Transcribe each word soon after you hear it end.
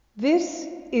This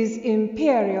is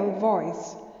Imperial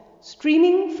Voice,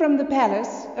 streaming from the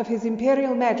palace of His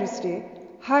Imperial Majesty,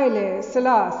 Haile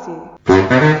Selassie.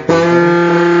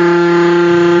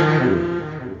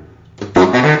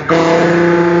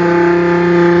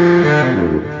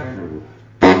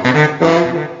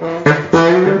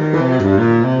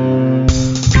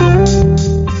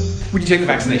 Would you take the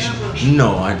vaccination?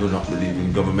 No, I do not believe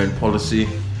in government policy.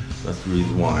 That's the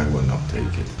reason why I will not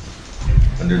take it.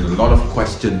 And there's a lot of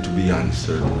questions to be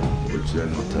answered, but you're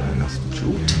not telling us the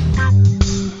truth.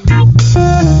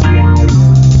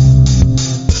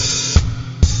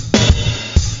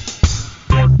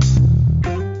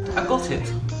 I've got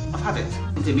it. I've had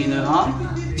it. It did me no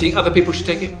harm. Do you think other people should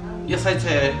take it? Yes, I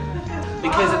do.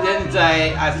 Because at the end of the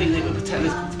day, I think it would protect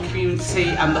this community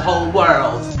and the whole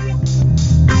world.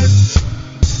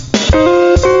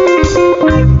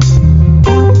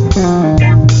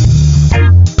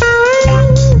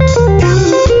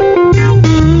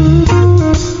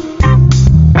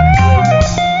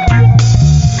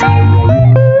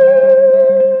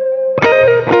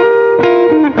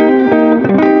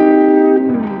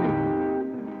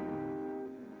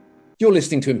 You're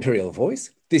listening to Imperial Voice.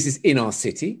 This is In Our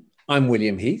City. I'm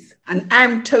William Heath. And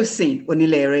I'm Tosin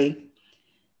Onileri.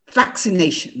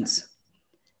 Vaccinations.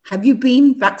 Have you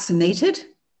been vaccinated?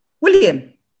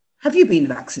 William, have you been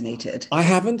vaccinated? I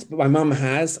haven't, but my mum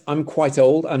has. I'm quite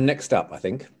old. I'm next up, I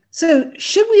think. So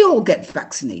should we all get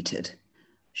vaccinated?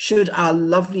 Should our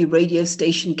lovely radio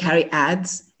station carry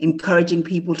ads encouraging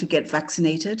people to get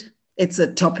vaccinated? It's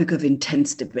a topic of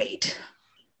intense debate.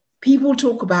 People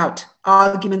talk about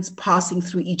arguments passing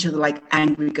through each other like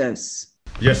angry ghosts.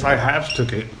 Yes, I have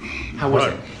took it. How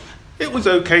was it? It was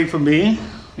okay for me.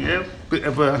 Yeah, bit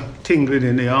of a tingling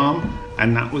in the arm,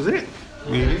 and that was it,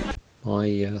 really.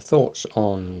 My thoughts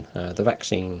on the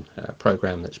vaccine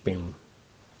programme that's been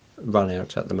run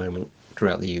out at the moment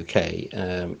throughout the UK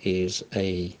is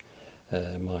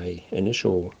my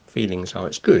initial feelings are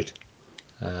it's good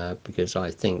because I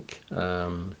think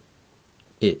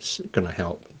it's going to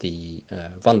help the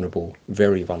vulnerable,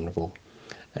 very vulnerable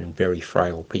and very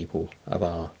frail people of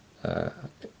our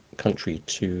country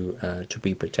to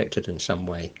be protected in some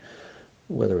way.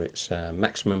 Whether it's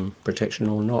maximum protection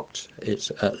or not,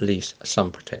 it's at least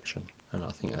some protection, and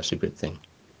I think that's a good thing.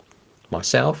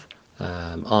 Myself,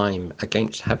 I'm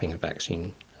against having a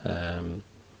vaccine.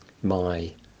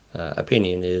 My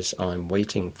opinion is I'm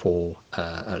waiting for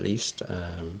at least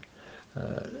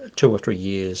 2 or 3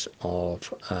 years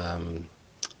of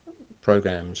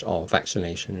programs of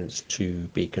vaccinations to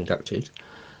be conducted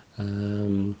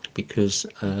because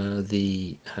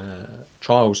the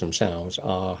trials themselves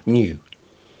are new,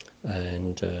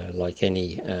 and like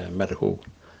any medical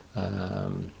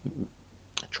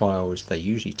trials, they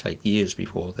usually take years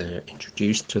before they're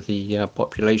introduced to the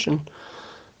population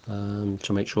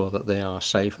to make sure that they are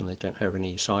safe and they don't have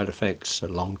any side effects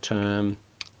long term.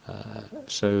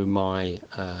 So my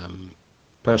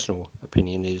personal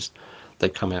opinion is they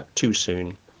come out too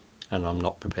soon, and I'm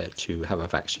not prepared to have a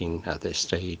vaccine at this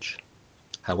stage.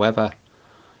 However,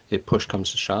 if push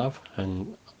comes to shove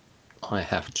and I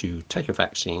have to take a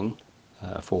vaccine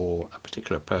for a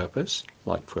particular purpose,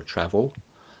 like for travel,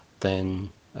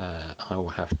 then I will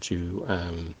have to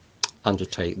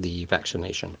undertake the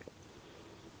vaccination.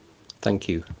 Thank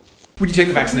you. Would you take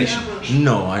the vaccination?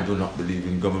 No, I do not believe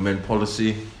in government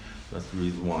policy. That's the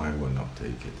reason why I will not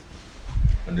take it.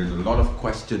 And there's a lot of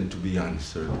questions to be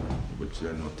answered, but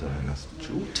you're not telling us the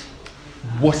truth.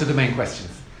 What are the main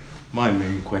questions? My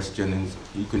main question is,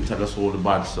 you can tell us all the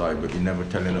bad side, but you're never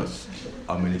telling us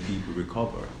how many people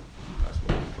recover. That's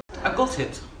what I've got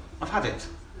it. I've had it.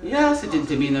 Yes, it didn't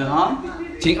do me no harm.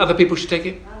 Do you think other people should take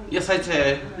it? Yes, I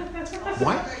do.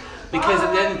 Why? Because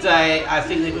at the end of the day, I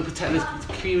think it would protect this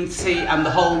community and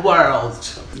the whole world.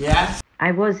 Yes?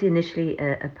 I was initially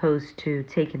opposed to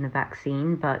taking the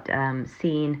vaccine, but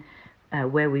seeing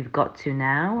where we've got to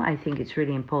now, I think it's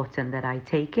really important that I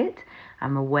take it.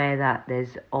 I'm aware that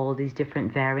there's all these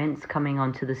different variants coming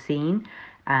onto the scene,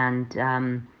 and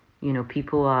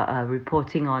people are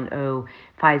reporting on,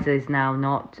 Pfizer is now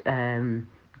not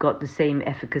got the same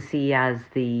efficacy as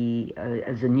the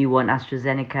new one,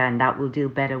 AstraZeneca, and that will deal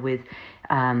better with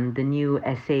the new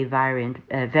SA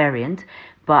variant.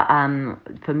 But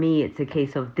for me, it's a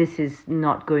case of this is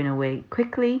not going away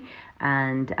quickly,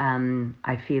 and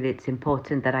I feel it's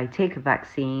important that I take a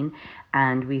vaccine,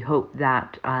 and we hope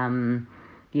that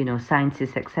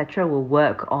scientists, etc., will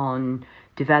work on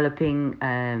developing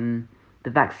the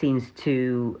vaccines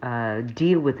to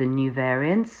deal with the new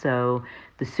variants. So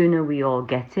the sooner we all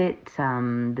get it,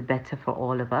 the better for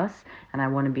all of us. And I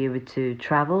want to be able to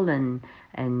travel and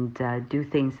do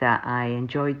things that I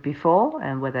enjoyed before,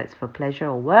 and whether it's for pleasure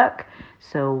or work.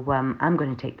 So I'm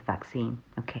going to take the vaccine.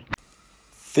 Okay.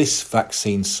 This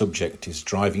vaccine subject is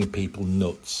driving people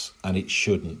nuts, and it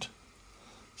shouldn't.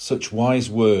 Such wise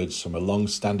words from a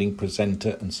long-standing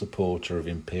presenter and supporter of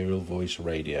Imperial Voice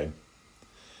Radio.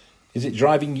 Is it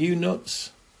driving you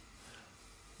nuts?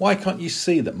 Why can't you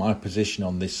see that my position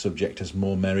on this subject has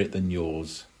more merit than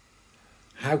yours?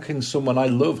 How can someone I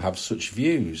love have such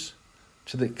views,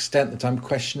 to the extent that I'm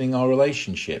questioning our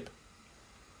relationship?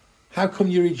 How come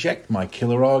you reject my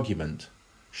killer argument?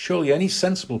 Surely any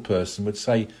sensible person would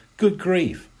say, good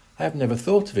grief, I have never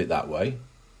thought of it that way.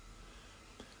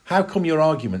 How come your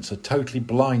arguments are totally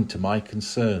blind to my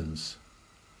concerns?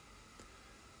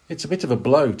 It's a bit of a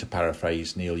blow, to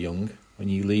paraphrase Neil Young, when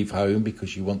you leave home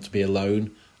because you want to be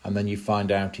alone and then you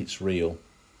find out it's real.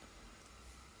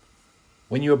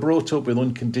 When you are brought up with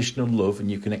unconditional love and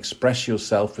you can express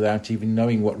yourself without even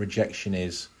knowing what rejection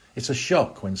is, it's a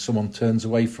shock when someone turns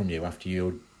away from you after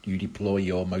you deploy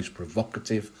your most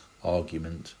provocative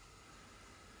argument.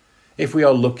 If we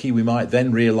are lucky, we might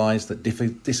then realise that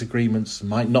disagreements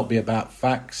might not be about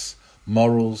facts,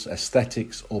 morals,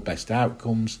 aesthetics or best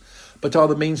outcomes, but are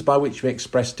the means by which we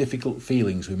express difficult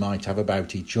feelings we might have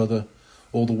about each other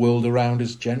or the world around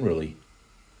us generally.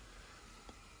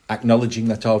 Acknowledging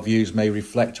that our views may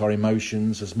reflect our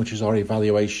emotions as much as our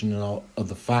evaluation of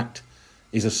the fact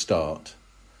is a start.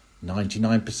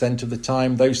 99% of the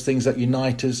time, those things that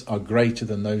unite us are greater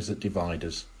than those that divide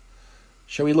us.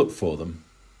 Shall we look for them?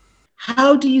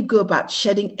 How do you go about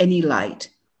shedding any light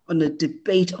on a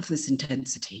debate of this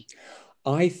intensity?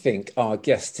 I think our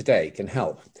guest today can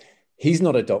help. He's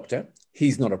not a doctor.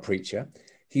 He's not a preacher.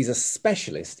 He's a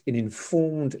specialist in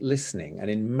informed listening and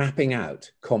in mapping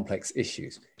out complex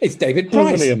issues. It's David Price.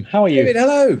 Hello, William. How are you? David,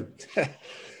 hello.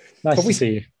 Nice to see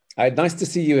you. Nice to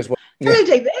see you as well. Hello,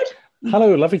 David.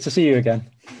 Hello, lovely to see you again.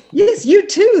 Yes, you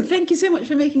too. Thank you so much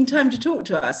for making time to talk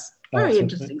to us. Very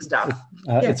interesting stuff.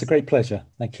 Yes. It's a great pleasure.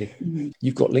 Thank you. Mm-hmm.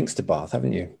 You've got links to Bath,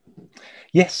 haven't you?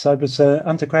 Yes, I was an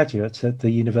undergraduate at the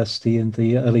university in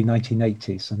the early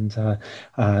 1980s,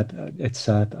 and it's,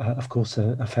 of course,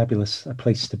 a fabulous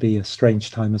place to be, a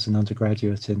strange time as an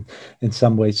undergraduate, in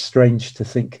some ways strange to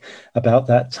think about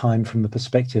that time from the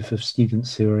perspective of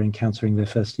students who are encountering their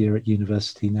first year at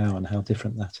university now and how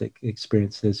different that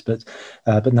experience is, but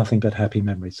nothing but happy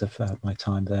memories of my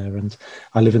time there. And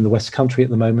I live in the West Country at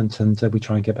the moment, and we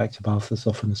try and get back to Bath as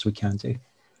often as we can do.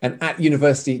 And at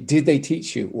university, did they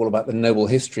teach you all about the noble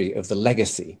history of the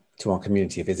legacy to our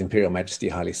community of His Imperial Majesty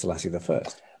Haile Selassie I?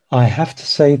 I have to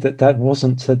say that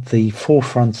wasn't at the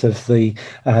forefront of the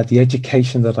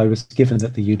education that I was given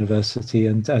at the university,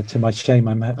 and to my shame,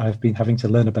 I've been having to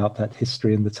learn about that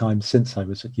history in the time since I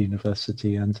was at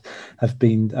university, and have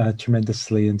been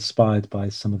tremendously inspired by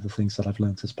some of the things that I've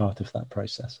learned as part of that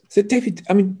process. So, David,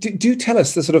 I mean, do tell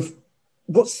us the sort of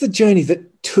what's the journey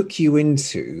that took you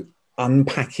into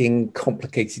unpacking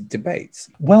complicated debates?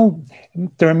 Well,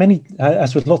 there are many,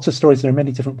 as with lots of stories, there are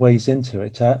many different ways into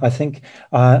it. I think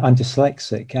I'm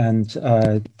dyslexic, and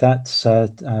that's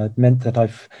meant that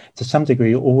I've, to some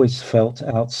degree, always felt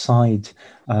outside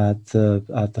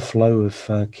the flow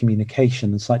of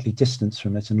communication and slightly distanced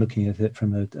from it, and looking at it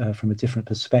from a different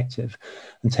perspective,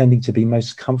 and tending to be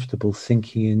most comfortable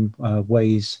thinking in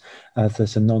ways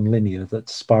that are non-linear, that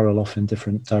spiral off in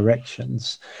different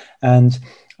directions. And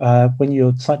when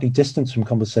you're slightly distanced from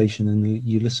conversation and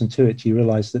you listen to it, you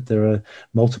realize that there are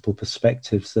multiple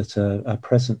perspectives that are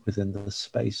present within the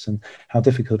space, and how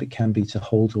difficult it can be to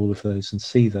hold all of those and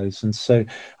see those. And so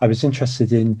I was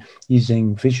interested in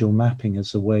using visual mapping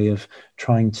as a way of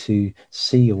trying to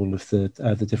see all of the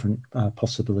different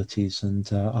possibilities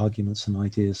and arguments and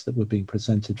ideas that were being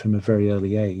presented from a very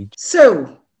early age.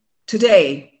 So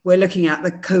today we're looking at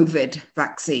the COVID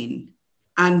vaccine,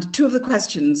 and two of the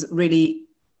questions really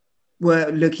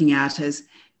we're looking at is,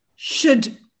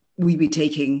 should we be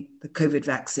taking the COVID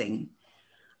vaccine?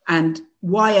 And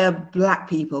why are Black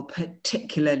people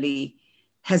particularly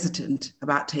hesitant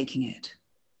about taking it?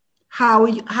 How are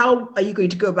you going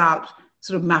to go about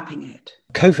sort of mapping it?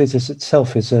 COVID as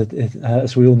itself is,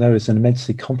 as we all know, is an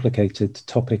immensely complicated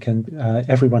topic, and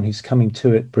everyone who's coming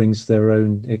to it brings their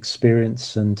own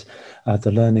experience and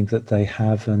the learning that they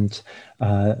have, and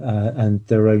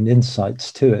their own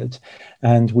insights to it.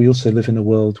 And we also live in a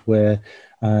world where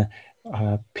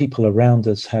people around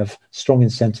us have strong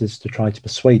incentives to try to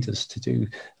persuade us to do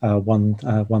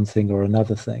one thing or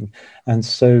another thing. And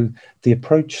so the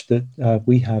approach that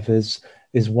we have is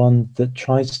one that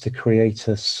tries to create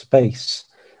a space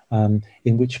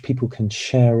in which people can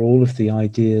share all of the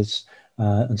ideas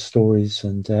and stories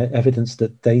and evidence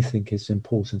that they think is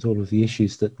important, all of the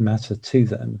issues that matter to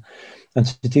them, and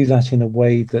to do that in a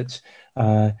way that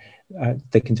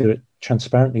they can do it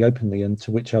transparently, openly, and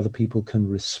to which other people can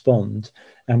respond,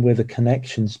 and where the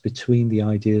connections between the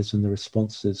ideas and the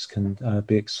responses can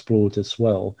be explored as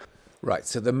well. Right,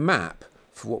 so the map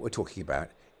for what we're talking about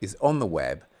is on the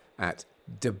web at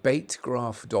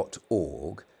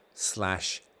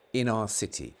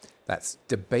debategraph.org/inOurCity. That's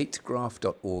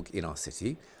debategraph.org in our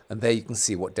city, and there you can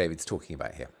see what David's talking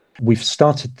about here. We've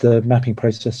started the mapping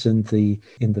process in the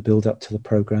build up to the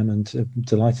programme, and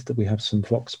delighted that we have some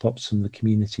vox pops from the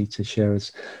community to share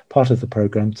as part of the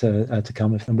programme to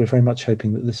come. And we're very much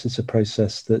hoping that this is a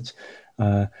process that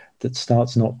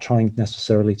starts not trying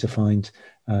necessarily to find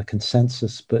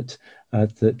consensus, but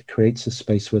that creates a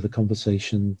space where the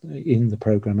conversation in the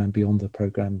programme and beyond the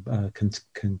programme can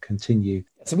continue.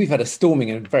 So we've had a storming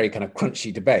and very kind of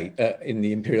crunchy debate in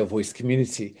the Imperial Voice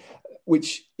community,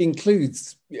 which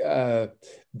includes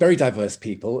very diverse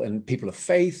people, and people of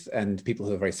faith, and people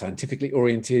who are very scientifically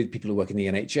oriented, people who work in the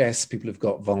NHS, people who've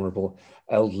got vulnerable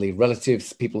elderly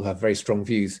relatives, people who have very strong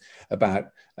views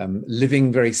about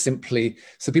living very simply.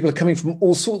 So people are coming from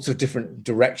all sorts of different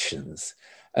directions.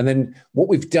 And then what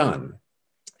we've done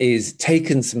is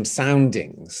taken some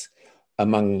soundings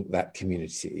among that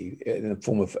community in the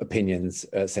form of opinions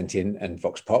sent in and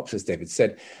vox pops, as David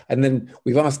said. And then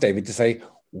we've asked David to say,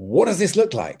 what does this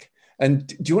look like? And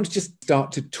do you want to just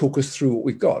start to talk us through what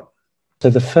we've got? So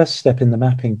the first step in the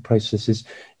mapping process is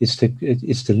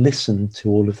to listen to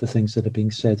all of the things that are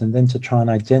being said, and then to try and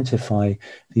identify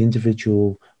the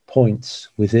individual points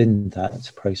within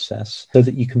that process, so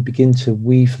that you can begin to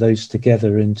weave those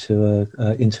together into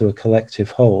a collective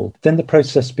whole. Then the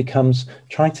process becomes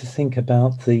trying to think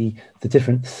about the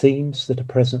different themes that are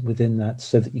present within that,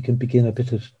 so that you can begin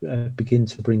to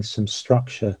bring some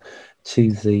structure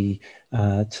to the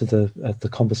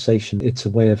conversation. It's a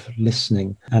way of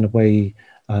listening, and a way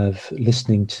of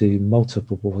listening to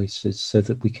multiple voices, so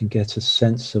that we can get a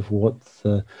sense of what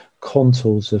the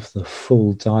contours of the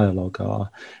full dialogue are,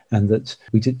 and that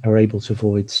we are able to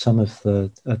avoid some of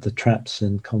the traps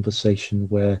in conversation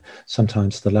where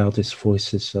sometimes the loudest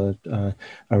voices are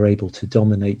able to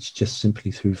dominate just simply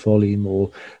through volume,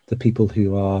 or the people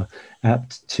who are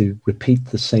apt to repeat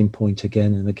the same point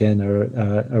again and again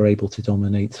are able to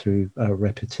dominate through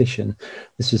repetition.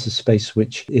 This is a space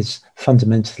which is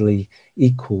fundamentally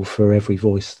equal for every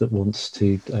voice that wants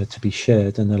to be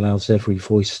shared, and allows every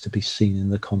voice to be seen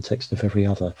in the context of every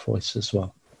other voice as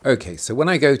well. Okay, so when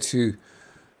I go to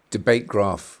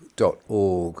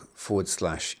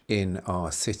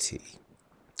debategraph.org/in-our-city,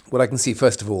 what I can see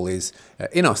first of all is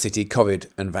in our city, COVID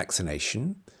and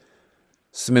vaccination,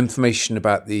 some information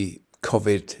about the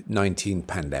COVID-19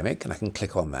 pandemic, and I can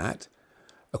click on that.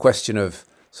 A question of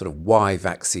sort of why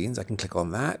vaccines, I can click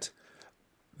on that.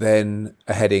 Then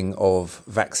a heading of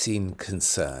vaccine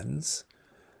concerns,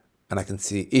 and I can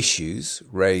see issues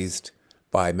raised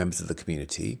by members of the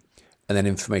community, and then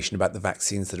information about the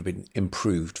vaccines that have been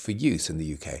improved for use in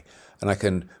the UK. And I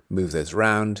can move those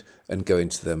around and go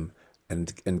into them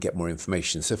and get more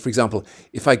information. So, for example,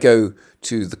 if I go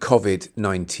to the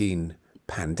COVID-19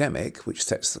 pandemic, which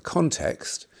sets the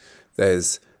context,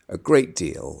 there's a great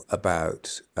deal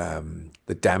about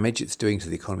the damage it's doing to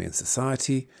the economy and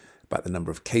society, about the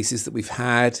number of cases that we've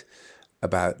had,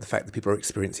 about the fact that people are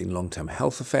experiencing long-term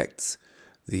health effects,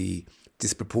 the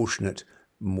disproportionate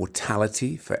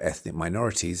mortality for ethnic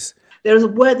minorities. There was a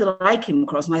word that I came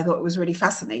across and I thought it was really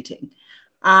fascinating,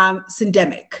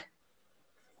 syndemic.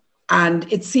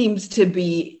 And it seems to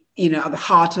be, at the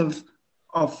heart of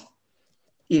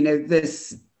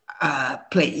this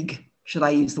plague, should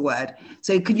I use the word.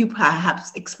 So could you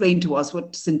perhaps explain to us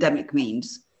what syndemic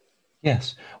means?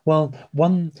 Yes. Well,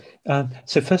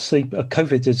 so firstly,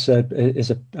 COVID is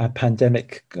a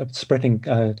pandemic spreading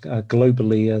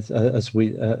globally,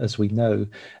 as we know,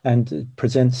 and it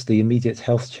presents the immediate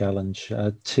health challenge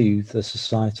to the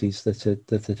societies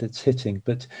that it's hitting.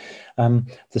 But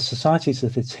the societies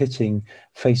that it's hitting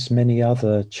face many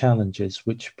other challenges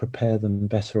which prepare them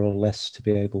better or less to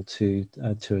be able to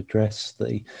address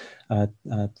the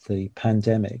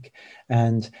pandemic.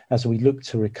 And as we look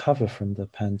to recover from the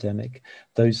pandemic,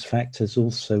 those factors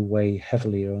also weigh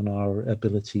heavily on our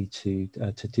ability to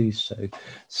do so.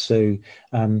 So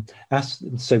the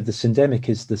syndemic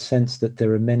is the sense that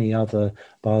there are many other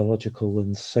biological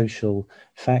and social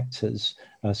factors,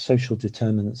 social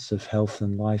determinants of health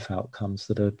and life outcomes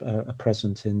that are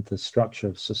present in the structure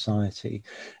of society.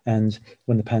 And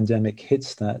when the pandemic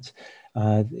hits that,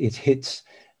 it hits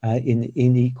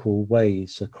in equal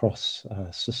ways across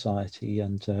society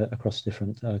and across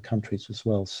different countries as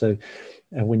well. So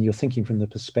when you're thinking from the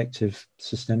perspective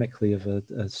systemically of a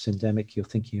syndemic, you're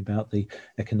thinking about the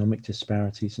economic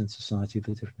disparities in society,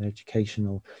 the different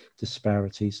educational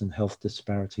disparities and health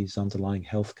disparities, underlying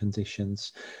health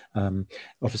conditions,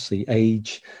 obviously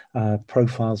age,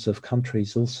 profiles of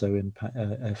countries also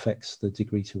affects the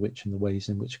degree to which and the ways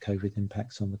in which COVID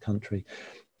impacts on the country.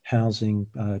 Housing,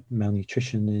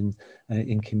 malnutrition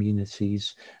in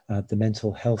communities, the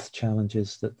mental health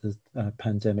challenges that the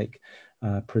pandemic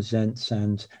presents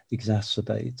and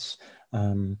exacerbates,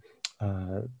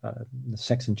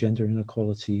 sex and gender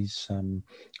inequalities,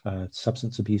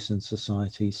 substance abuse in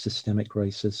society, systemic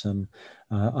racism,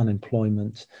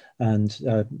 unemployment, and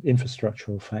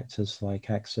infrastructural factors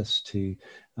like access to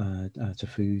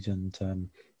food and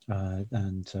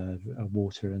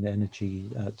water and energy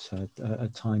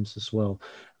at times as well,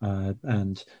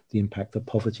 and the impact that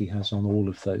poverty has on all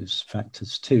of those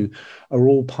factors too, are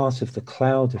all part of the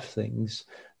cloud of things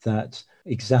that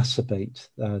exacerbate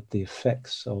the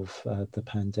effects of the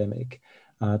pandemic.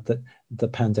 That the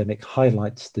pandemic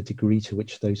highlights the degree to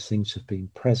which those things have been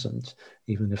present,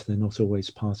 even if they're not always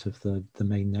part of the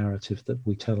main narrative that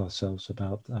we tell ourselves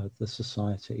about the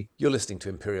society. You're listening to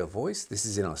Imperial Voice. This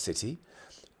is In Our City.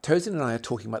 Tosin and I are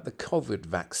talking about the COVID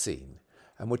vaccine,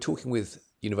 and we're talking with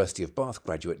University of Bath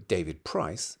graduate David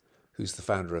Price, who's the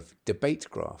founder of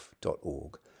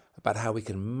debategraph.org, about how we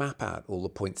can map out all the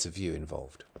points of view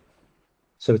involved.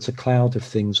 So it's a cloud of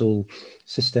things all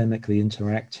systemically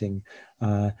interacting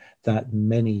that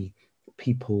means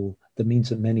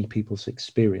that many people's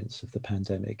experience of the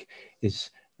pandemic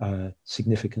is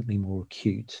significantly more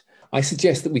acute. I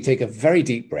suggest that we take a very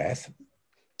deep breath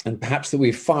and perhaps that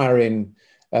we fire in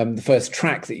the first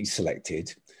track that you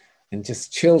selected and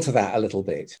just chill to that a little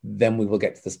bit. Then we will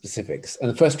get to the specifics. And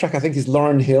the first track, I think, is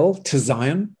Lauryn Hill, To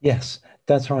Zion. Yes,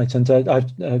 that's right. And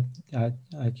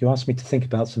you asked me to think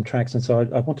about some tracks. And so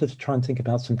I wanted to try and think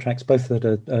about some tracks, both that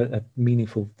are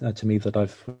meaningful to me, that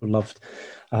I've loved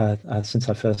since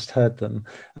I first heard them,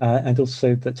 and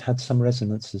also that had some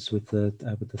resonances with the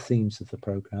themes of the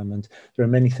programme. And there are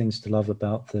many things to love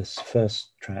about this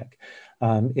first track.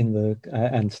 At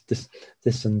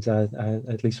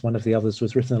least one of the others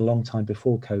was written a long time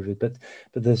before COVID, but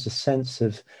there's a sense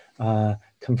of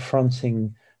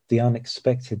confronting the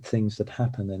unexpected things that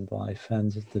happen in life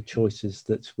and the choices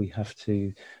that we have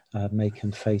to make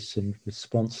and face in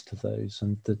response to those,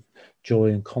 and the joy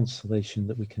and consolation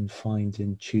that we can find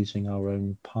in choosing our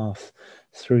own path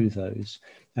through those,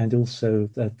 and also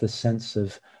the sense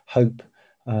of hope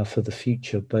for the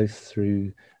future, both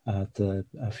through the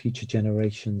future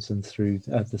generations and through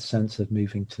the sense of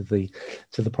moving to the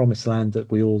promised land that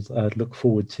we all look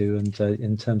forward to, and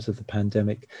in terms of the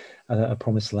pandemic, a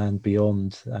promised land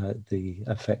beyond the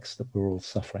effects that we're all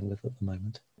suffering with at the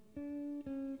moment.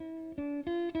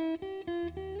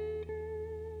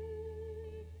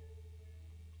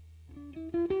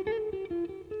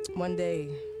 One day,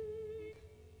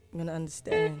 I'm gonna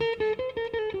understand.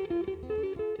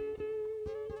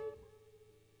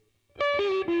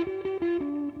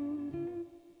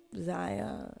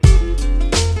 Zion.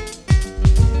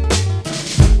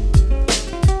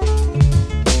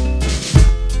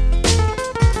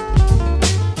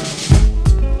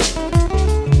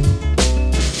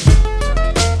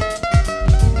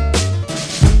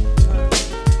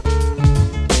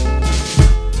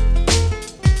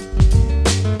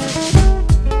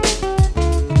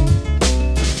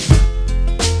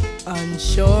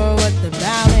 Unsure what the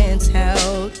balance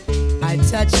held, I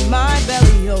touched my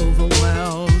belly,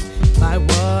 overwhelmed by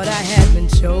what I had been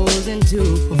chosen to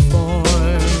perform.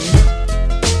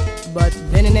 But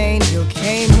then an angel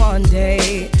came one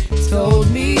day, told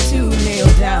me to kneel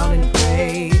down and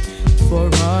pray, for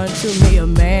unto me a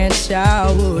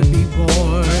man-child would be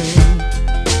born.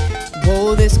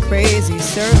 Whoa, this crazy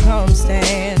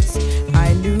circumstance,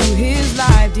 I knew his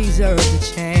life deserved a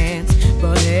chance,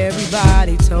 but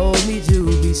everybody told me to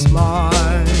be smart.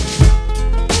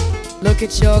 Look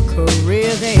at your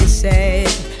career, they said,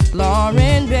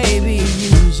 Lauren, baby,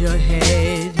 use your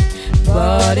head.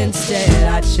 But instead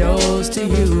I chose to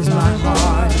use my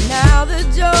heart. Now the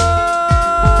joy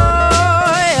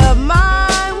of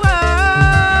my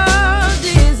world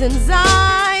is in Zion.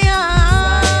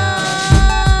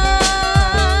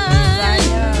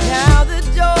 Now the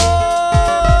joy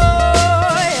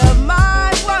of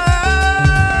my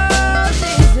world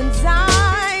is in Zion.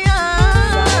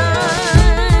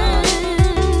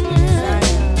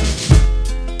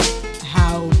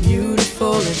 How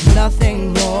beautiful is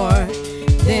nothing more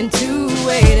than to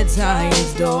wait at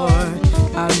Zion's door.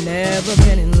 I've never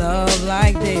been in love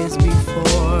like this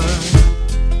before.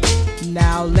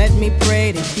 Now let me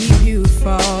pray to keep you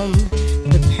from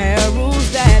the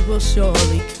perils that will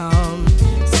surely come.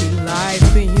 See, life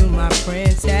for you, my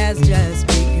prince, has just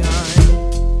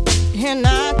begun. And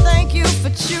I thank you for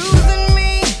choosing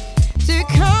me to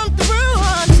come through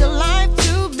unto life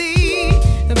to be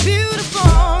a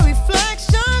beautiful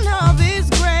reflection of His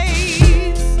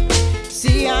grace.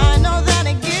 See, I know that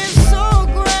a gift so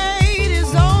great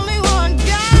is only one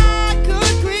God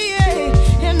could create.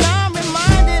 And I'm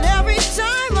reminded every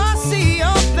time I see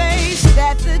your face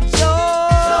that the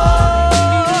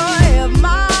joy of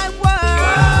my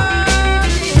world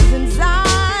is in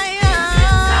Zion.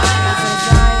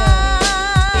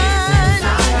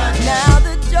 Now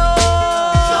the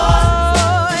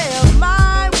joy of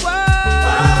my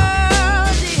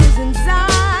world is in Zion. Now the joy of my world is in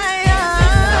Zion.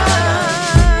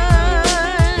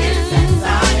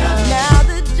 Now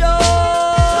the joy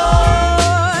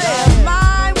of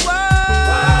my world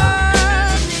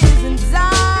is in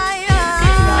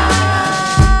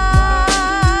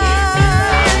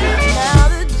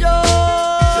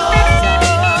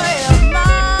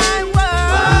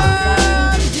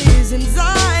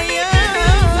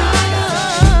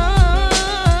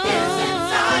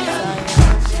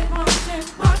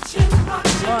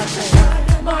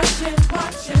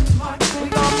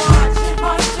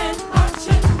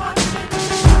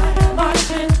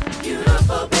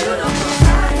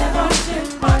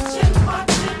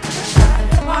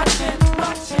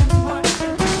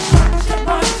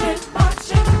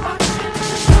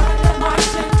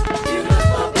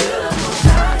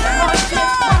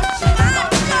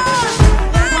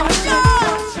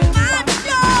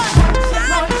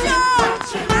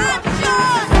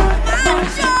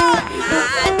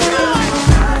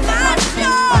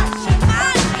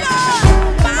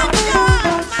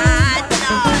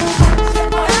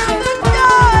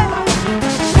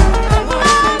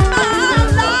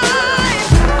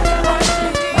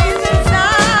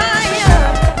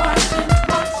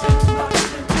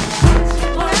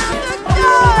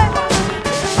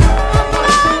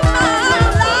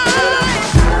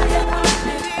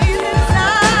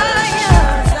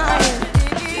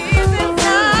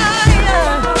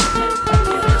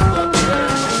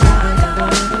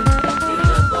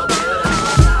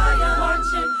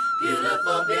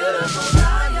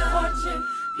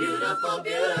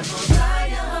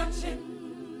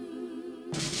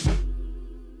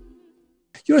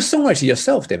You're a songwriter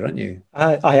yourself, David, aren't you?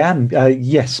 I am,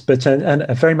 yes, but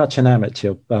very much an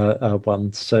amateur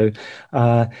one. So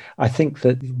I think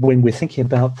that when we're thinking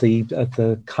about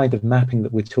the kind of mapping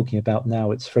that we're talking about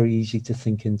now, it's very easy to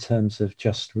think in terms of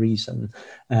just reason.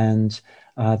 And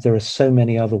there are so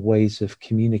many other ways of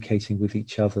communicating with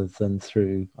each other than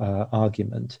through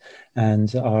argument.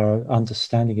 And our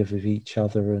understanding of each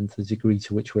other and the degree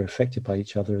to which we're affected by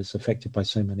each other is affected by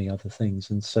so many other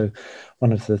things. And so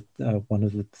one of the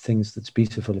things that's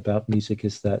beautiful about music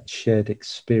is that shared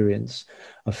experience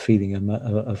of feeling,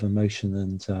 of emotion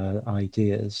and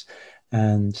ideas.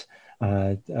 And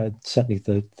certainly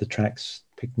the tracks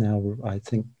picked now, I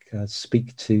think,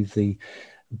 speak to the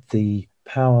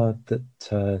power that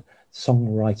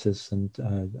songwriters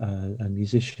and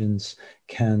musicians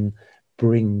can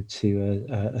bring to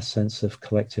a sense of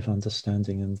collective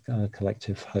understanding and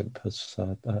collective hope as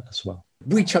well.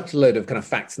 We chucked a load of kind of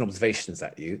facts and observations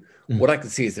at you. What I can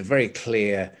see is a very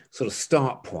clear sort of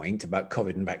start point about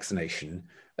COVID and vaccination.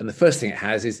 And the first thing it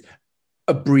has is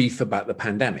a brief about the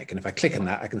pandemic. And if I click on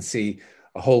that, I can see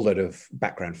a whole load of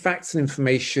background facts and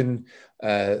information,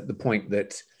 the point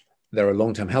that there are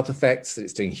long-term health effects, that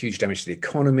it's doing huge damage to the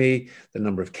economy, the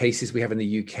number of cases we have in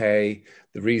the UK,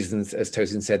 the reasons, as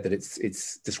Tosin said, that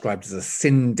it's described as a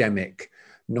syndemic,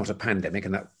 not a pandemic,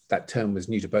 and that term was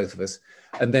new to both of us.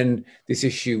 And then this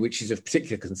issue, which is of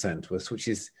particular concern to us, which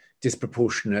is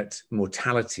disproportionate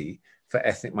mortality for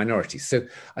ethnic minorities. So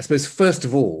I suppose, first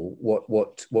of all,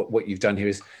 what you've done here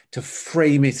is to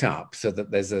frame it up so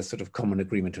that there's a sort of common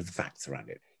agreement of the facts around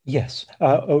it. Yes.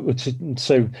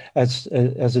 So as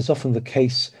is often the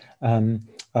case,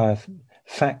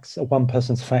 facts, one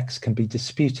person's facts can be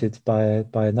disputed by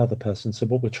another person. So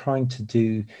what we're trying to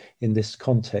do in this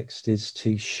context is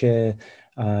to share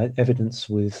evidence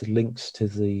with links to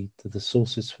the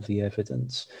sources for the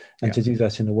evidence, and to do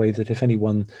that in a way that if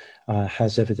anyone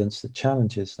has evidence that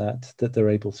challenges that they're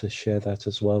able to share that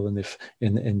as well. And if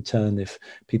in turn, if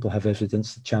people have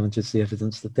evidence that challenges the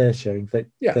evidence that they're sharing,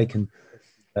 they can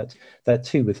that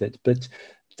too with it. But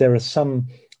there are some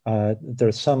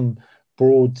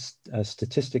broad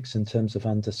statistics in terms of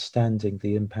understanding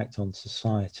the impact on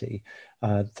society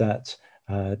that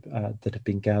have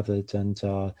been gathered and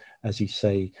are, as you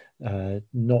say,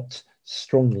 not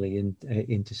strongly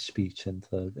in dispute in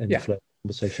the flow of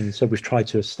conversation. So we've tried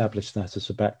to establish that as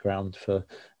a background for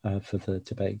the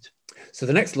debate. So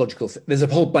the next logical there's a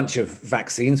whole bunch of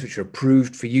vaccines which are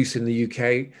approved for use in the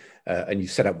UK, and you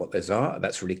set out what those are.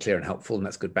 That's really clear and helpful, and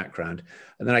that's good background.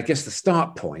 And then I guess the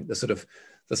start point, the sort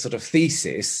of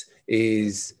thesis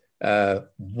is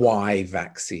why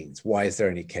vaccines? Why is there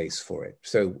any case for it?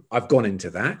 So I've gone into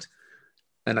that,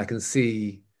 and I can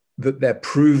see that they're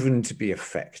proven to be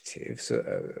effective. So,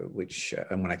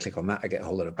 and when I click on that, I get a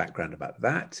whole lot of background about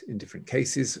that in different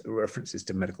cases, references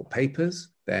to medical papers.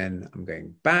 Then I'm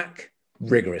going back.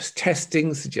 Rigorous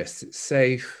testing suggests it's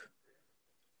safe.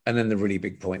 And then the really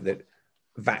big point that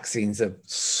vaccines are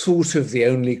sort of the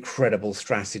only credible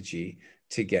strategy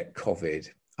to get COVID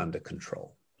under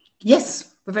control.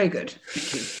 Yes, we're very good.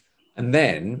 Thank you. And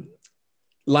then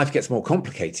life gets more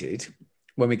complicated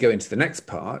when we go into the next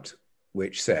part,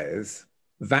 which says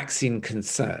vaccine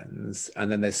concerns,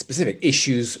 and then there's specific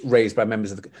issues raised by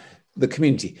members of the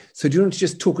community. So do you want to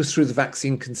just talk us through the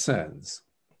vaccine concerns?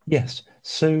 Yes.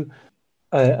 So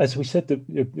as we said,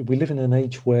 we live in an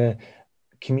age where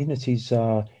communities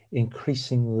are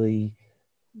increasingly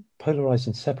polarized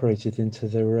and separated into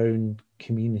their own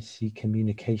community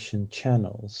communication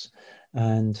channels.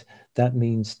 And that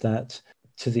means that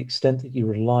to the extent that you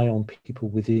rely on people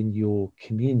within your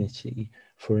community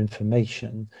for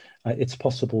information, it's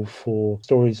possible for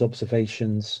stories,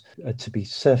 observations to be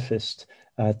surfaced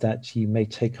that you may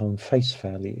take on face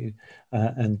value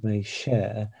and may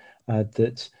share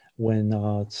that when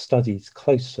are studied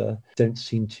closer don't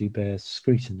seem to bear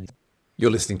scrutiny. You're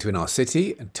listening to In Our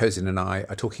City, and Tosin and I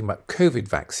are talking about COVID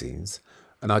vaccines,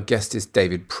 and our guest is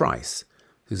David Price,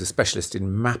 who's a specialist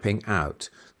in mapping out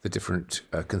the different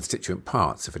constituent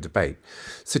parts of a debate.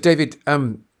 So David,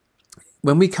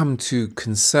 when we come to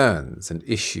concerns and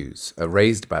issues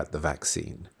raised about the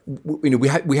vaccine, we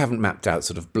haven't mapped out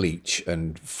sort of bleach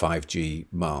and 5G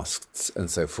masks and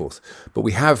so forth, but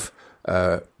we have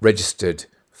registered,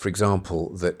 for example,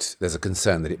 that there's a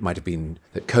concern that it might have been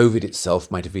that COVID itself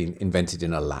might have been invented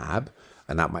in a lab,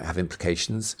 and that might have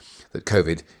implications, that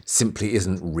COVID simply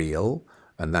isn't real,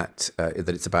 and that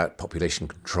it's about population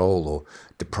control or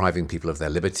depriving people of their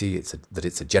liberty. That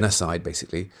it's a genocide,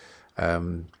 basically.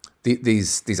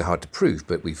 These are hard to prove,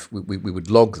 but we would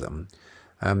log them.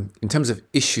 In terms of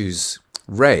issues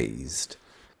raised,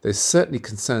 there's certainly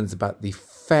concerns about the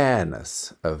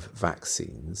fairness of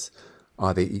vaccines.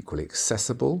 Are they equally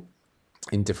accessible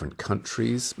in different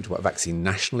countries? We talk about vaccine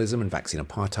nationalism and vaccine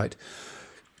apartheid.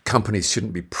 Companies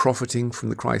shouldn't be profiting from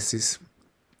the crisis.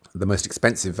 The most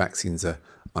expensive vaccines are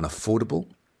unaffordable.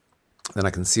 Then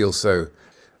I can see also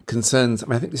concerns,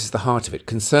 I think this is the heart of it,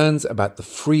 concerns about the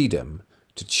freedom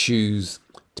to choose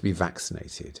to be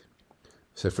vaccinated.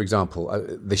 So, for example,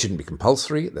 they shouldn't be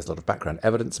compulsory. There's a lot of background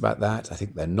evidence about that. I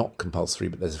think they're not compulsory,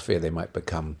 but there's a fear they might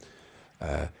become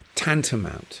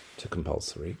tantamount to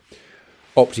compulsory.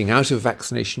 Opting out of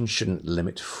vaccination shouldn't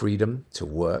limit freedom to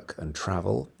work and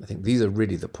travel. I think these are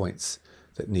really the points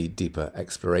that need deeper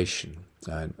exploration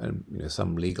and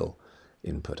some legal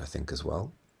input, I think, as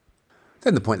well.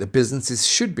 Then the point that businesses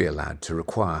should be allowed to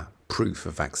require proof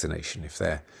of vaccination if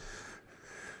they're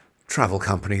travel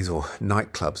companies or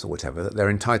nightclubs or whatever, that they're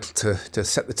entitled to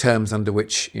set the terms under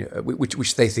which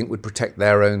they think would protect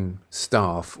their own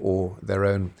staff or their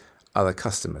own other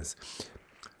customers.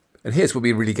 And here's where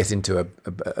we really get into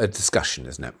a discussion,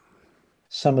 isn't it?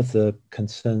 Some of the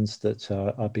concerns that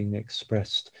are being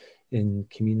expressed in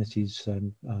communities,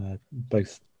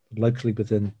 both locally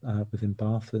within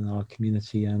Bath in our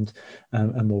community and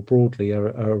more broadly, are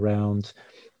around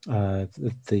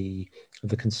the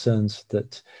concerns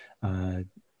that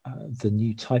the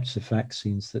new types of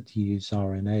vaccines that use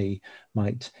RNA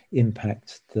might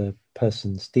impact the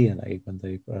person's DNA when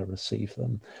they receive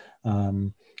them.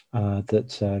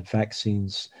 that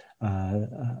vaccines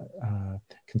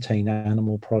contain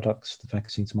animal products, the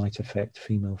vaccines might affect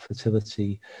female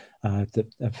fertility, that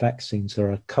vaccines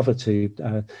are a cover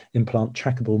to implant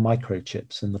trackable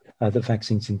microchips, and that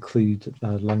vaccines include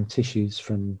lung tissues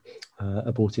from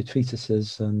aborted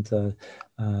fetuses, and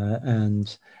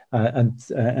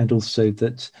also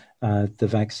that the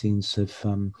vaccines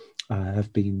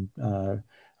have been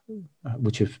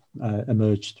which have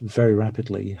emerged very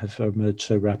rapidly, have emerged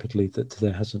so rapidly that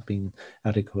there hasn't been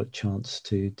adequate chance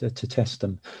to test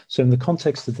them. So in the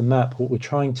context of the map, what we're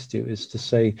trying to do is to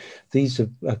say these are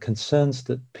concerns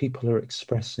that people are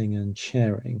expressing and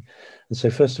sharing. And so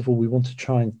first of all, we want to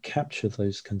try and capture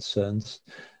those concerns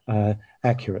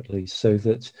accurately so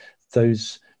that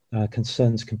those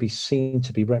concerns can be seen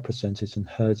to be represented and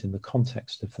heard in the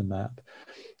context of the map.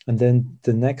 And then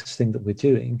the next thing that we're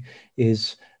doing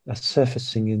is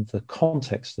surfacing in the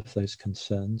context of those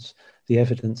concerns the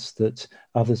evidence that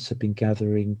others have been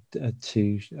gathering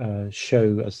to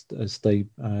show, as they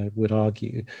would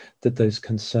argue, that those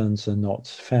concerns are not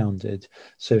founded.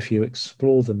 So if you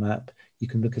explore the map, you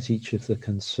can look at each of the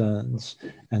concerns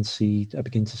and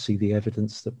begin to see the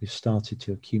evidence that we've started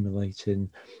to accumulate in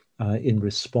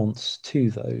response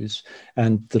to those.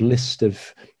 And the list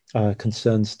of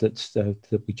concerns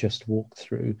that we just walked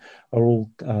through are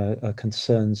all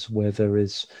concerns where there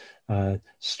is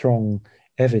strong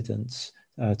evidence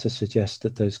to suggest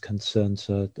that those concerns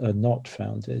are not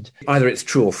founded. Either it's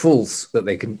true or false that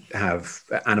they can have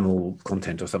animal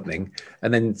content or something,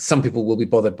 and then some people will be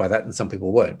bothered by that and some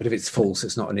people won't. But if it's false,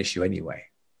 it's not an issue anyway.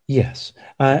 Yes.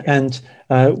 And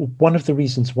one of the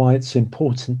reasons why it's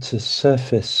important to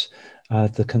surface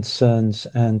the concerns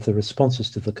and the responses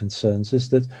to the concerns is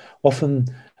that often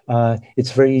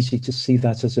it's very easy to see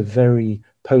that as a very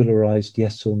polarized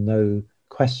yes or no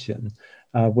question,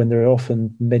 when there are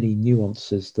often many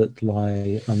nuances that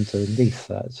lie underneath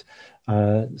that.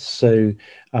 So,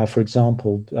 for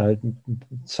example,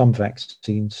 some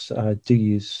vaccines do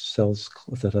use cells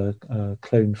that are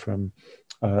cloned from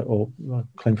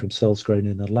cells grown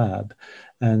in a lab,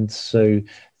 and so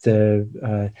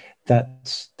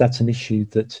that's an issue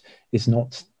that is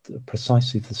not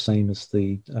precisely the same as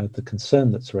the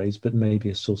concern that's raised, but maybe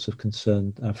a source of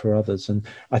concern for others. And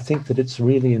I think that it's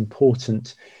really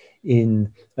important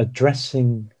in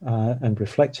addressing and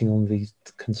reflecting on these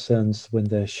concerns when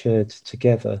they're shared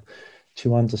together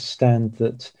to understand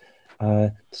that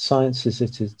science is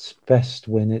at its best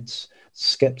when it's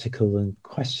skeptical and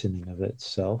questioning of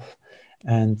itself,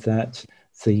 and that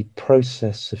the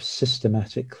process of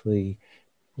systematically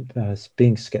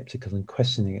being skeptical and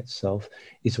questioning itself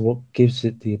is what gives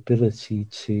it the ability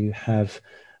to have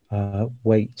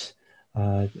weight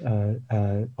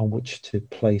on which to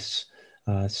place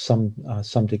some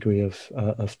degree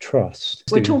of trust.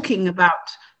 We're talking about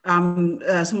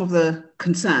some of the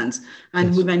concerns,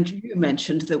 and yes. You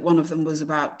mentioned that one of them was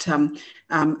about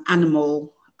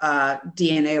animal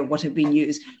DNA or what had been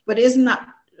used, but isn't that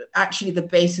actually the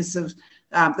basis of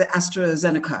the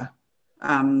AstraZeneca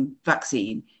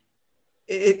vaccine?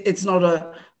 It's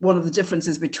not one of the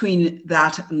differences between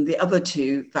that and the other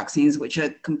two vaccines, which are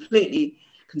completely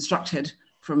constructed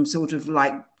from sort of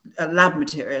like lab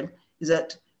material, is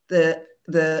that the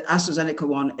AstraZeneca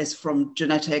one is from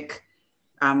genetic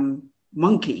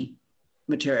monkey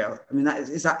material. I mean,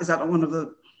 is that one of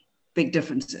the big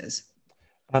differences?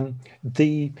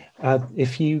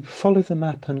 If you follow the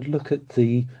map and look at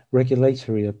the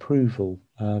regulatory approval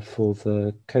for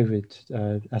the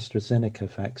COVID AstraZeneca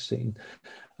vaccine,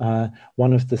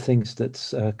 one of the things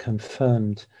that's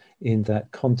confirmed in that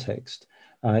context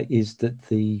is that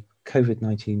the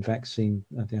COVID-19 vaccine,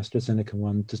 the AstraZeneca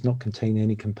one, does not contain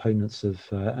any components of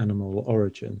animal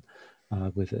origin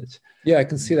with it. Yeah, I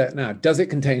can see that now. Does it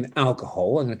contain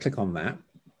alcohol? I'm going to click on that.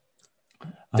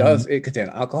 Does it contain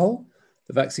alcohol?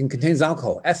 The vaccine contains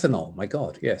alcohol, ethanol. My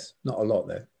God, yes, not a lot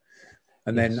there.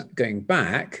 And yes. Then going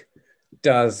back,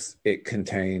 does it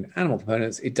contain animal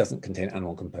components? It doesn't contain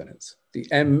animal components. The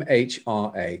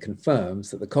MHRA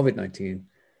confirms that the COVID-19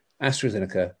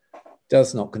 AstraZeneca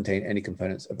does not contain any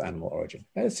components of animal origin.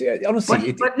 Honestly,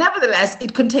 but nevertheless,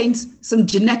 it contains some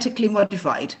genetically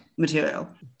modified material.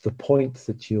 The point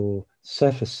that you're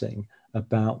surfacing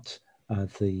about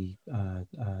the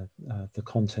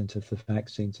content of the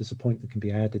vaccines is a point that can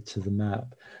be added to the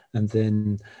map, and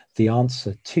then the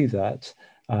answer to that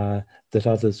that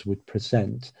others would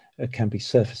present can be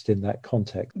surfaced in that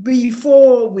context.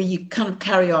 Before we kind of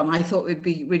carry on, I thought it would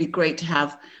be really great to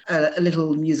have a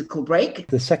little musical break.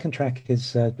 The second track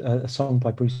is a song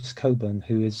by Bruce Cockburn,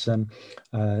 who is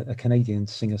a Canadian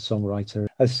singer-songwriter.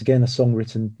 It's again a song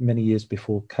written many years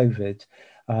before COVID,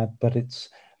 but it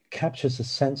captures a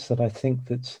sense that I think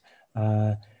that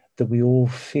that we all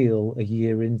feel a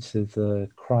year into the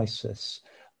crisis,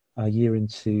 a year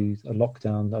into a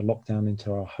lockdown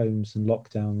into our homes, and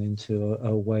lockdown into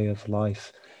a way of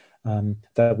life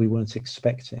that we weren't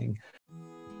expecting.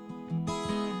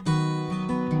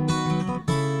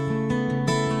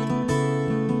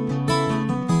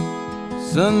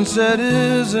 Sunset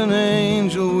is an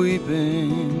angel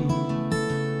weeping,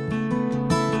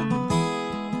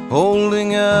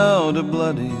 holding out a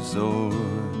bloody sword.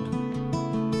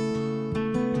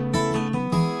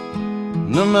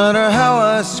 No matter how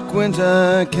I squint,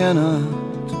 I cannot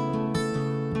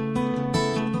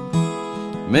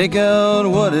make out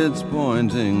what it's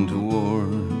pointing toward.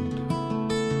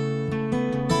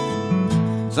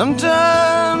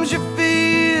 Sometimes you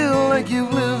feel like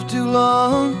you've lived too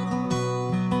long.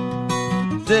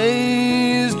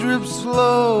 Days drip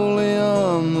slowly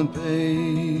on the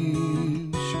page.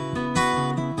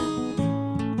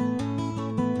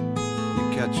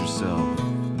 You catch yourself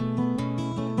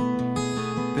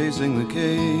pacing the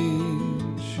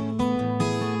cage.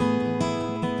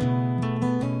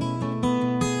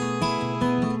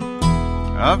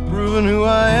 I've proven who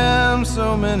I am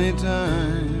so many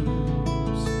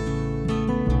times.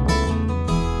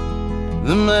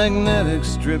 The magnetic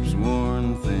strip's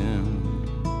worn thin,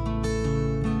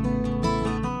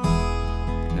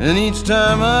 and each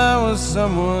time I was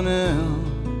someone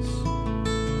else,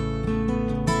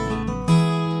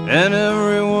 and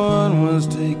everyone was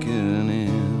taken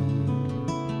in.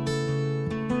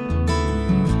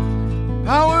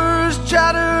 Powers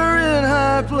chatter in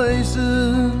high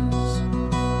places,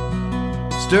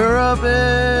 stir up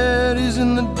eddies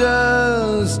in the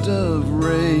dust of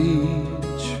rage.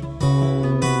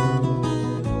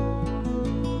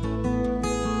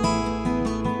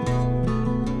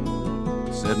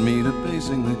 Set me to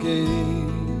pacing the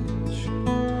cage.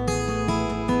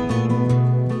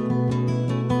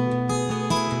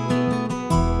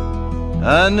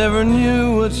 I never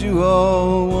knew what you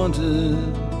all wanted,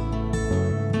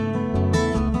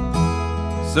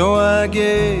 so I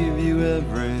gave you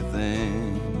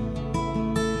everything,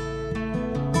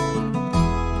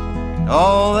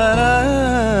 all that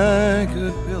I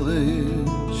could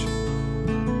pillage,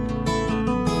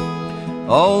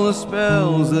 all the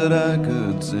spells that I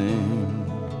could sing.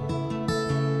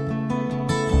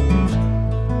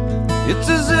 It's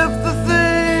as if the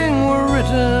thing were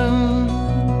written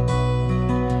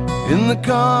in the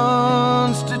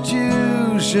constitution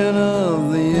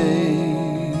of the age.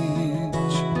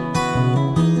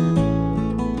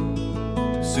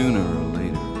 Sooner or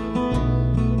later,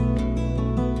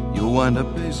 you'll wind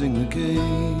up pacing the cage.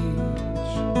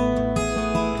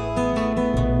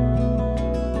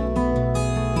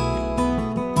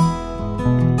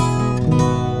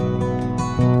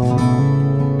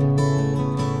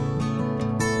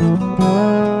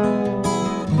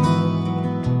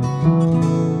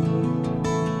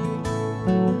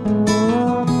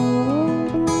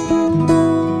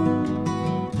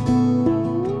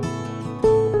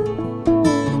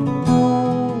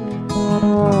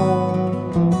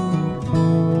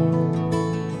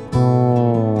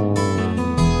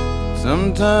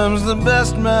 Sometimes the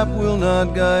best map will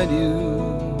not guide you.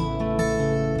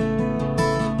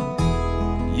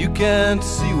 You can't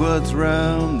see what's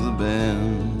round the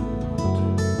bend.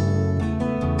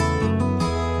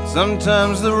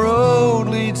 Sometimes the road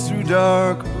leads through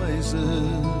dark places.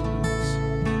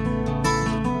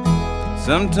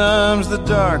 Sometimes the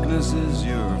darkness is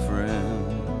your friend.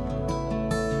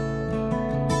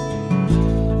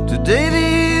 Today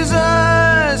these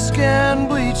eyes scan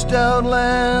bleached out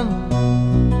land,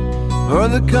 or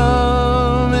the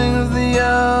coming of the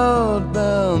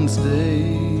outbound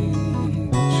stage.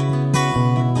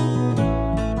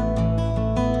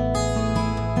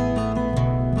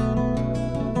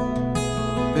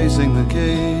 Pacing the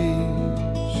cage.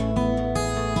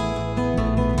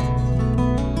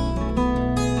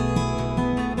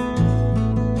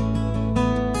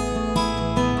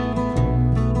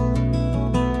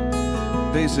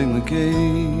 Pacing the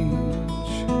cage.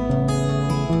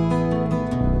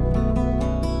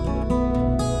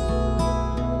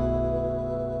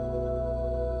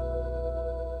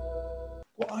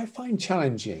 I find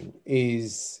challenging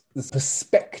is the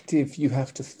perspective you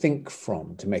have to think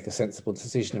from to make a sensible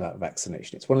decision about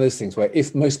vaccination. It's one of those things where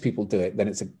if most people do it, then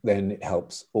it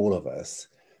helps all of us.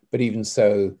 But even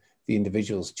so, the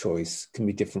individual's choice can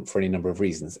be different for any number of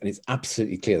reasons. And it's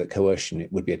absolutely clear that coercion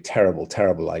would be a terrible,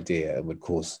 terrible idea and would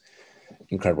cause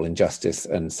incredible injustice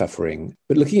and suffering.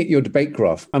 But looking at your debate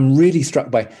graph, I'm really struck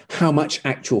by how much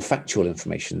actual factual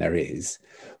information there is,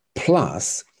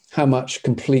 plus how much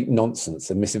complete nonsense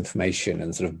and misinformation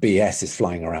and sort of BS is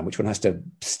flying around, which one has to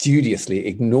studiously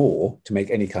ignore to make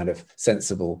any kind of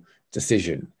sensible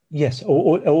decision. Yes,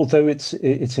 although it's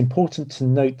important to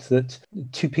note that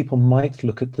two people might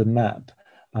look at the map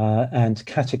and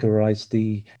categorize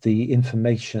the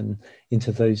information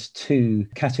into those two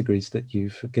categories that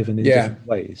you've given in different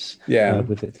ways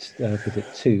with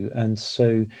it too. And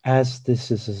so, as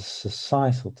this is a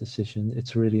societal decision,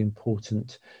 it's really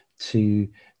important to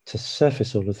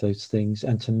surface all of those things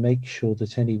and to make sure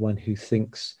that anyone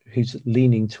who's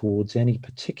leaning towards any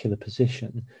particular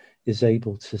position is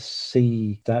able to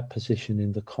see that position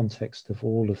in the context of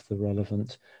all of the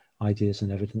relevant ideas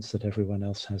and evidence that everyone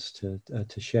else has to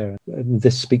share. And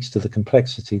this speaks to the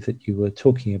complexity that you were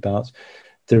talking about.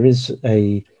 There is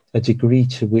a degree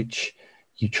to which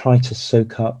you try to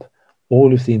soak up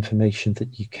all of the information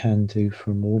that you can do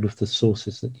from all of the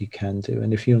sources that you can do.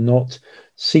 And if you're not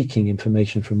seeking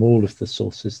information from all of the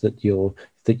sources that you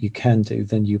can do,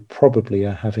 then you probably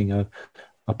are having a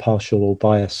partial or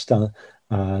biased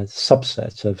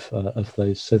subset of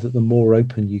those, so that the more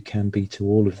open you can be to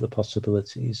all of the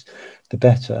possibilities, the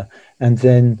better. And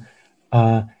then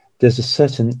there's a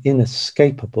certain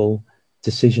inescapable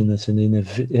decision at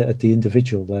the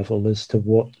individual level as to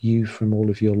what you, from all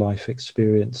of your life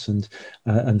experience and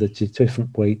the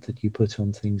different weight that you put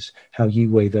on things, how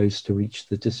you weigh those to reach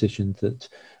the decision that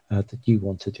you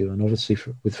want to do. And obviously,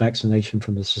 with vaccination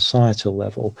from a societal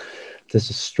level, there's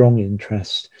a strong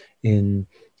interest in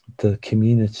the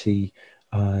community,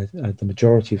 the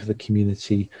majority of the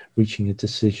community reaching a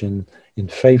decision in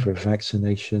favor of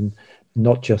vaccination,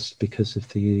 not just because of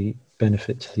the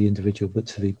benefit to the individual, but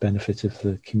to the benefit of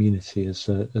the community as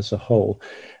a whole.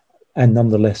 And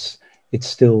nonetheless, it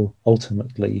still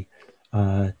ultimately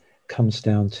comes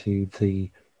down to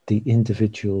the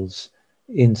individual's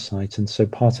insight. And so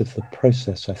part of the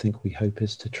process, I think, we hope,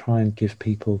 is to try and give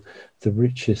people the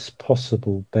richest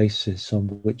possible basis on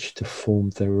which to form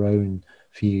their own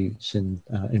views in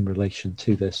relation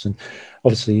to this. And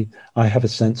obviously I have a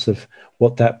sense of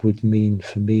what that would mean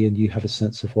for me, and you have a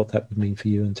sense of what that would mean for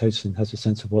you, and Tosin has a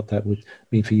sense of what that would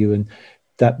mean for you, and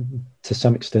that to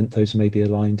some extent those may be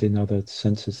aligned, in other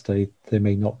senses they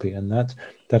may not be. And that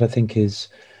I think is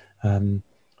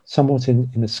somewhat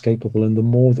inescapable. And the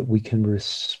more that we can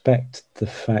respect the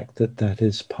fact that that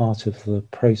is part of the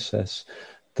process,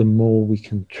 the more we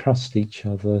can trust each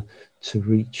other to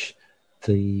reach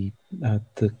the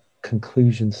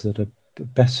conclusions that are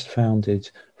best founded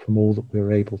from all that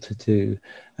we're able to do,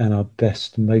 and are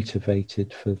best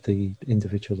motivated for the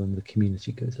individual and the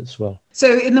community good as well.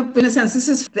 So in a sense, this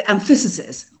is the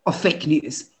antithesis of fake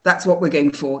news. That's what we're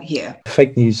going for here.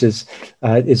 Fake news is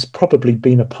probably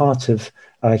been a part of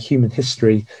human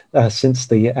history since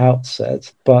the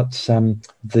outset, but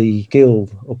the skill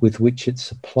with which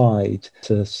it's applied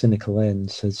to cynical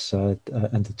ends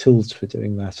and the tools for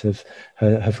doing that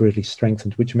have really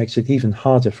strengthened, which makes it even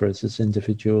harder for us as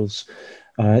individuals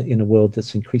in a world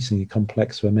that's increasingly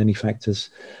complex, where many factors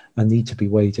need to be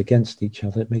weighed against each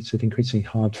other. It makes it increasingly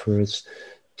hard for us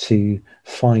to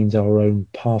find our own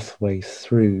pathway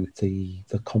through the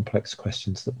complex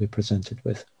questions that we're presented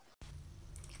with.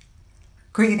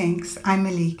 Greetings, I'm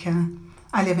Malika.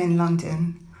 I live in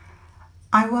London.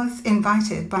 I was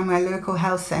invited by my local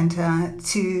health centre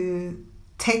to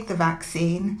take the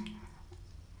vaccine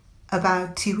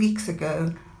about 2 weeks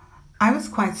ago. I was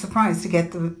quite surprised to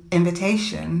get the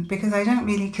invitation, because I don't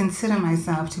really consider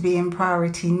myself to be in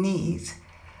priority need.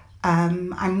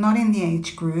 I'm not in the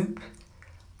age group.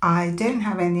 I don't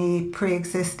have any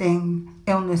pre-existing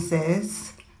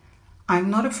illnesses. I'm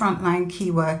not a frontline key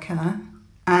worker,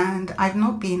 and I've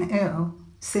not been ill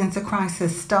since the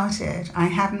crisis started. I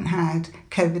haven't had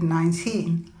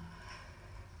COVID-19.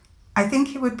 I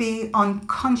think it would be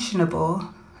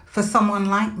unconscionable for someone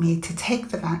like me to take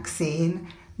the vaccine,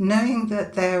 knowing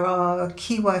that there are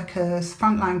key workers,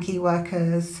 frontline key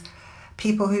workers,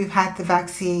 people who've had the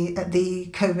vaccine, the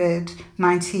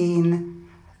COVID-19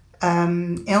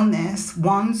 illness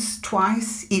once,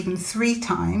 twice, even 3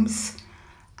 times,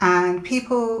 and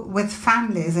people with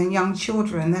families and young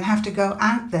children that have to go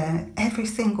out there every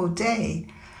single day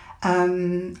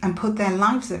and put their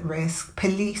lives at risk,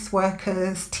 police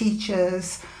workers,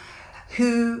 teachers,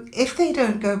 who, if they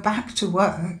don't go back to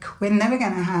work, we're never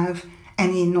going to have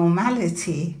any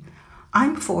normality.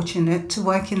 I'm fortunate to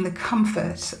work in the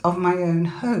comfort of my own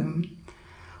home.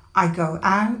 I go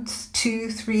out 2,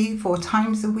 3, 4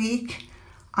 times a week.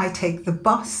 I take the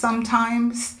bus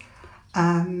sometimes.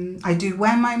 I do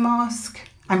wear my mask.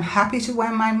 I'm happy to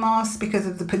wear my mask because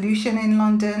of the pollution in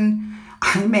London.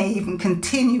 I may even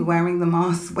continue wearing the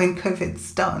mask when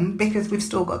COVID's done because we've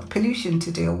still got the pollution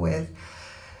to deal with.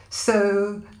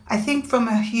 So I think from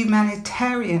a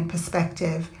humanitarian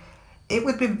perspective, it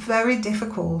would be very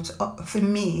difficult for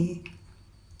me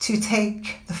to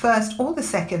take the first or the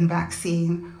second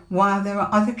vaccine while there are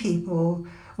other people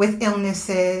with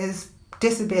illnesses,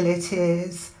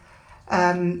 disabilities,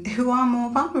 who are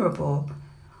more vulnerable.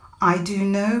 I do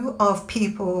know of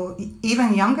people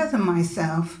even younger than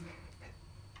myself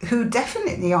who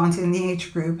definitely aren't in the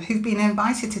age group who've been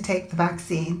invited to take the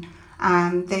vaccine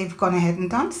and they've gone ahead and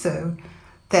done so.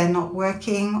 They're not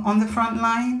working on the front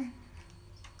line.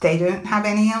 They don't have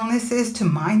any illnesses to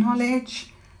my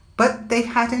knowledge, but they've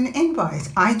had an invite.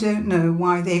 I don't know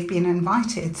why they've been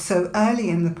invited so early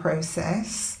in the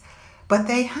process, but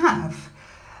they have.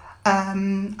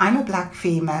 I'm a black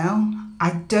female.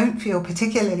 I don't feel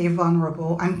particularly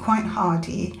vulnerable. I'm quite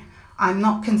hardy. I'm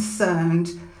not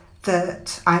concerned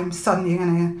that I'm suddenly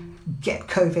going to get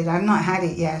COVID. I've not had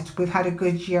it yet. We've had a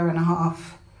good year and a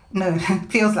half. No,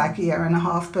 it feels like a year and a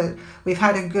half, but we've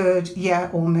had a good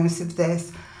year almost of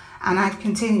this. And I've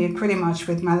continued pretty much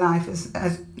with my life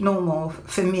as normal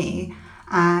for me.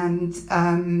 And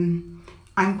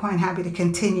I'm quite happy to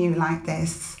continue like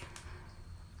this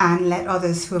and let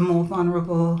others who are more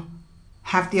vulnerable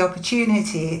have the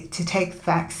opportunity to take the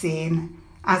vaccine.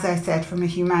 As I said, from a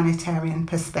humanitarian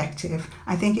perspective,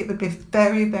 I think it would be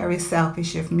very, very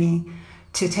selfish of me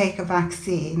to take a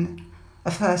vaccine,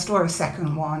 a first or a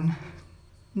second one,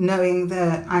 knowing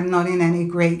that I'm not in any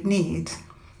great need.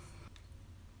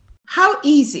 How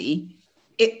easy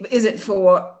is it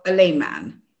for a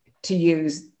layman to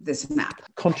use this map?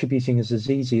 Contributing is as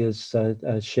easy as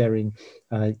sharing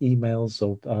emails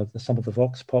or some of the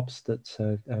vox pops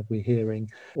that we're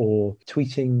hearing, or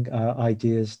tweeting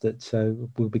ideas that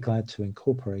we'll be glad to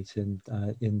incorporate in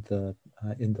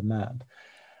the map.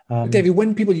 David,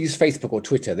 when people use Facebook or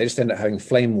Twitter, they just end up having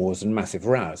flame wars and massive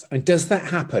rows. And does that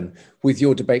happen with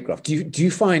your debate graph? Do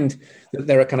you find that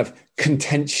there are kind of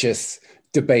contentious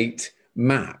debate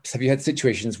maps? Have you had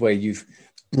situations where you've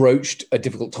broached a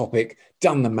difficult topic,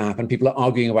 done the map, and people are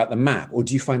arguing about the map? Or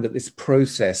do you find that this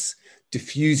process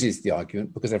diffuses the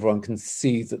argument because everyone can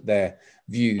see that their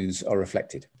views are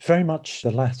reflected? Very much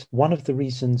the latter. One of the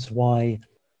reasons why,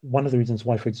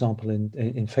 for example,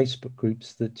 in Facebook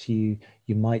groups that you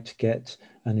might get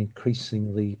an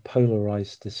increasingly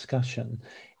polarized discussion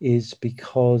is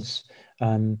because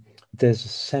there's a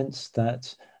sense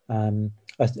that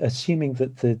assuming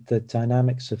that the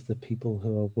dynamics of the people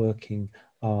who are working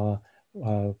are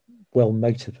well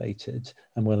motivated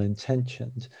and well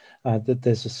intentioned, that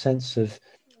there's a sense of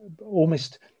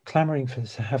almost clamoring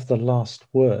to have the last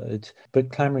word,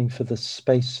 but clamoring for the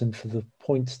space and for the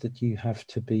points that you have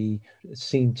to be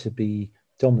seen to be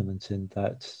dominant in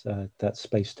that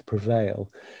space to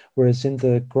prevail. Whereas in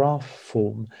the graph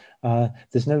form,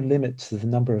 there's no limit to the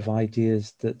number of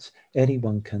ideas that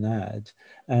anyone can add.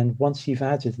 And once you've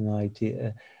added an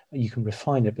idea, you can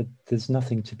refine it, but there's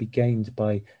nothing to be gained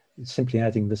by simply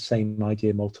adding the same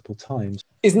idea multiple times.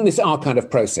 Isn't this our kind of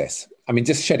process? I mean,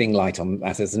 just shedding light on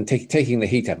matters and taking the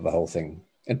heat out of the whole thing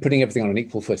and putting everything on an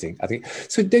equal footing, I think.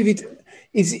 So, David,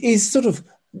 is sort of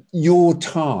your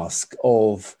task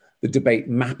of the debate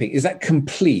mapping, is that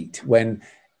complete when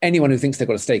anyone who thinks they've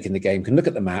got a stake in the game can look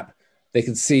at the map, they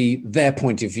can see their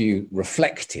point of view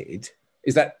reflected?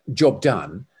 Is that job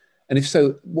done? And if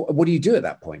so, what do you do at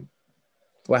that point?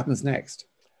 What happens next?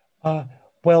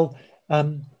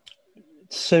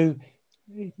 So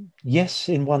yes,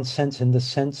 in one sense, in the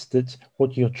sense that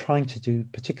what you're trying to do,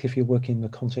 particularly if you're working in the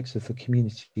context of the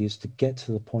community, is to get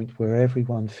to the point where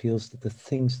everyone feels that the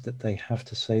things that they have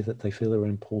to say that they feel are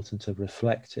important are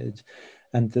reflected,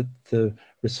 and that the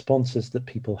responses that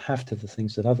people have to the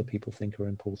things that other people think are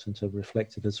important are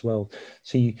reflected as well.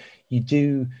 So you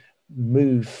do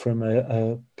move from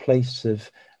a place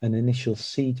of an initial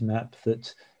seed map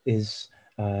that is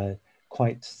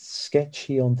quite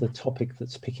sketchy on the topic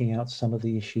that's picking out some of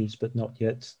the issues, but not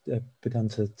yet begun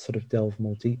to sort of delve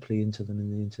more deeply into them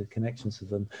and the interconnections of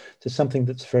them, to something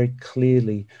that's very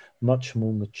clearly much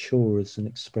more mature as an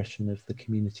expression of the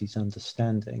community's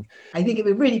understanding. I think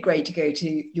it'd be really great to go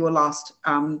to your last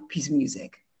piece of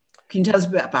music. Can you tell us a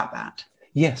bit about that?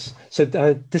 Yes, so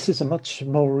this is a much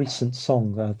more recent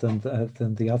song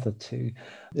than the other two.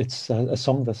 It's a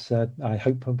song that I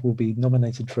hope will be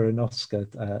nominated for an Oscar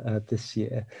this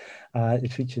year.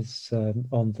 It features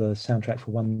on the soundtrack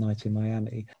for One Night in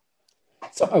Miami.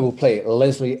 So I will play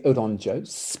Leslie Odonjo,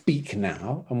 Speak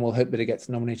Now, and we'll hope that it gets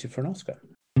nominated for an Oscar.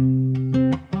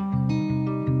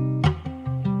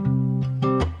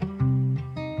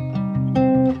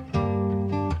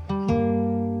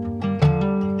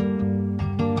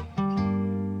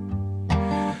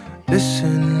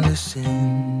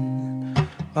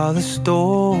 while the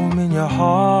storm in your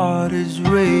heart is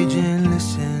raging.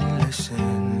 Listen,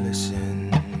 listen,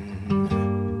 listen.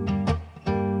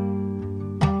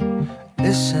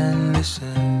 Listen,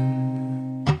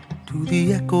 listen to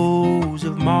the echoes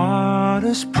of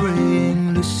martyrs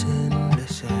praying. Listen,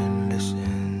 listen,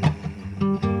 listen.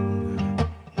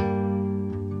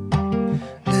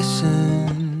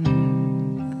 Listen,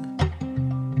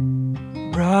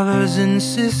 brothers and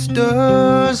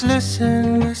sisters,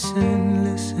 listen, listen,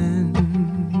 listen.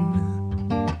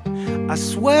 I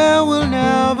swear we'll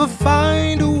never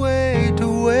find a way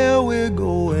to where we're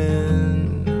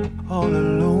going all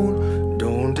alone.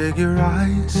 Don't take your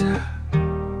eyes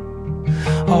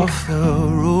off the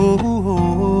road.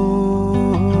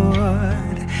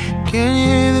 Can you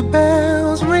hear the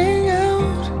bells ring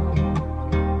out?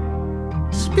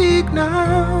 Speak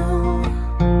now,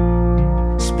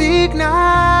 speak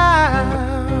now.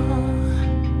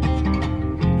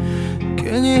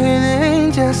 Can you hear the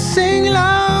angels sing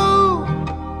loud?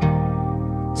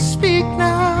 Speak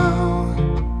now,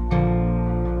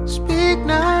 speak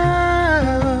now.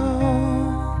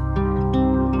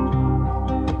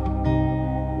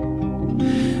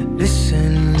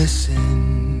 Listen,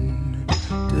 listen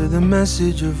to the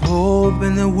message of hope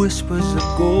and the whispers of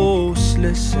ghosts.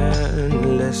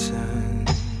 Listen, listen.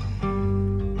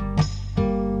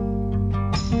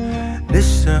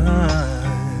 Listen,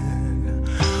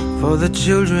 for the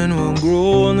children will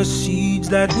grow on the seeds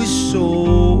that we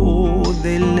sow.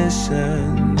 They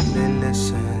listen, they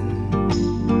listen.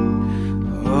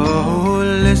 Oh,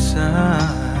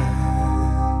 listen.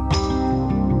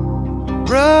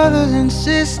 Brothers and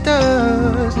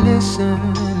sisters, listen,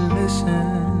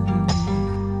 listen.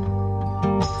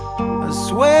 I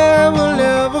swear we'll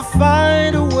never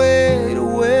find a way to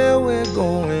where we're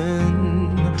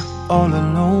going all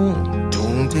alone.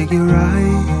 Don't take your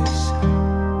eyes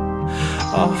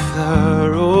off the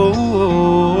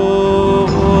road.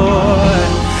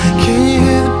 Can you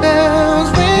hear the bells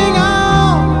ring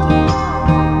out?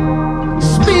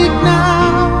 Speak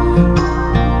now,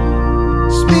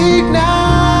 speak now.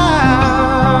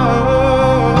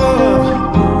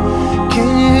 Can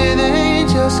you hear the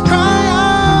angels cry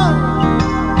out?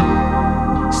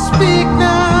 Speak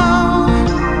now,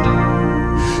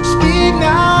 speak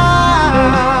now.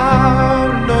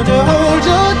 Don't you hold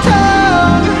your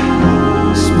tongue.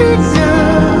 Speak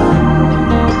now,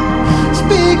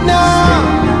 speak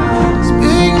now,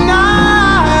 speak now.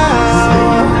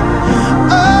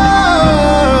 Oh,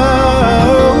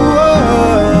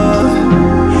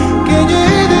 can you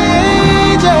hear the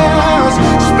angels?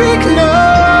 Speak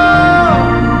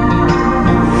now,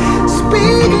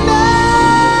 speak now.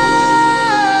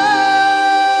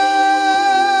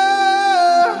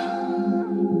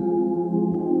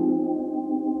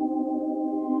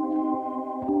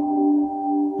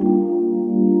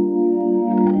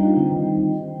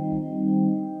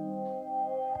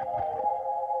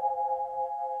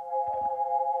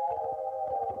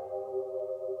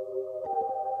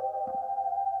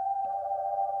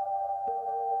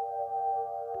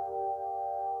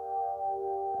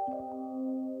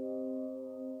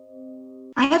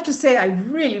 I have to say, I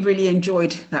really, really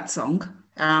enjoyed that song.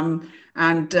 And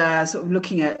sort of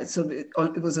looking at it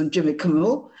was on Jimmy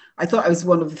Kimmel. I thought I was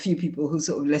one of the few people who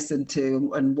sort of listened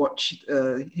to and watched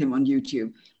him on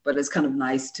YouTube. But it's kind of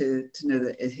nice to know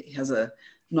that he has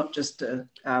not just a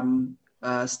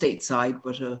stateside,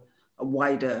 but a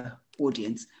wider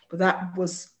audience. But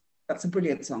that's a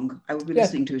brilliant song. I will be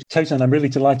listening to it. Tosin, I'm really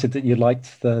delighted that you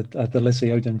liked the Leslie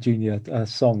Odom Jr.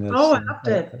 Song. I loved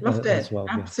it. As well.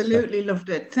 Absolutely loved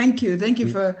it. Thank you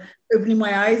for opening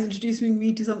my eyes, introducing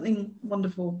me to something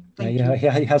wonderful. Thank you.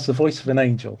 He has the voice of an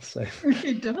angel. So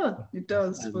It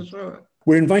does for sure.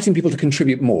 We're inviting people to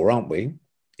contribute more, aren't we?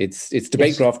 It's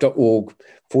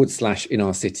debategraph.org/in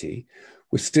our city.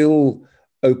 We're still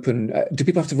open. Do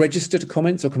people have to register to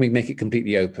comments, or can we make it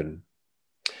completely open?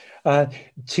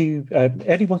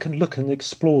 Anyone can look and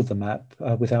explore the map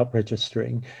without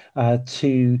registering.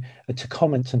 To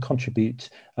comment and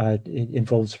contribute, it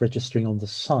involves registering on the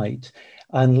site,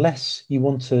 unless you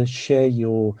want to share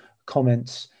your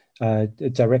comments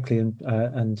directly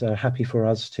and happy for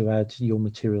us to add your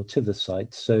material to the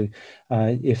site. So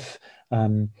if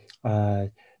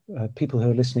people who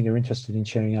are listening are interested in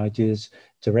sharing ideas,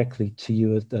 directly to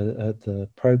you at the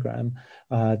program,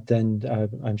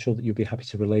 then I'm sure that you'll be happy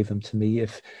to relay them to me.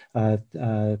 If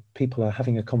people are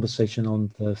having a conversation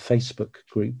on the Facebook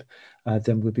group,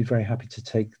 then we'd be very happy to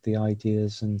take the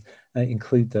ideas and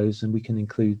include those, and we can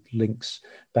include links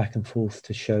back and forth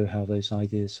to show how those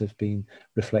ideas have been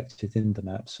reflected in the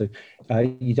map. So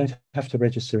you don't have to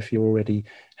register if you already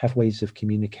have ways of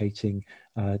communicating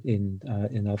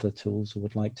in other tools or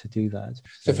would like to do that.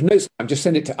 So for notes, just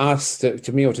send it to us,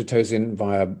 to me or to Tosin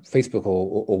via Facebook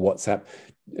or WhatsApp.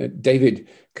 David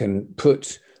can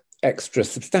put extra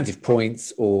substantive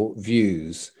points or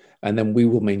views, and then we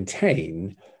will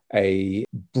maintain a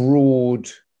broad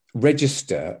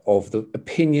register of the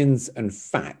opinions and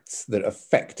facts that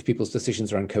affect people's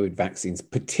decisions around COVID vaccines,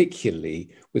 particularly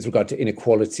with regard to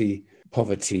inequality,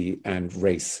 poverty, and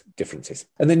race differences.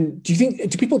 And then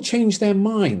do people change their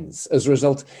minds as a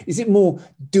result? Is it more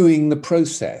doing the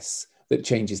process that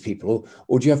changes people?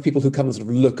 Or do you have people who come and sort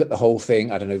of look at the whole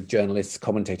thing? I don't know, journalists,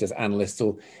 commentators, analysts,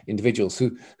 or individuals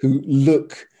who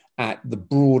look at the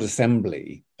broad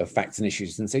assembly of facts and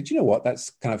issues and say, do you know what, that's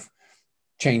kind of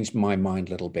changed my mind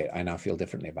a little bit. I now feel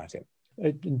differently about it.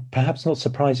 Perhaps not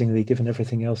surprisingly, given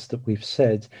everything else that we've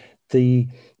said, I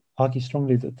argue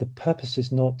strongly that the purpose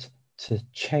is not to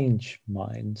change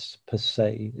minds per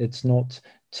se. It's not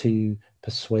to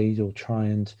persuade or try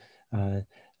and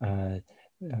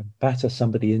batter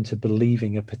somebody into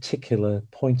believing a particular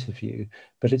point of view,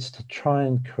 but it's to try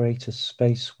and create a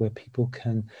space where people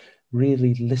can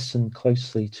really listen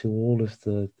closely to all of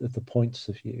the points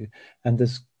of view. And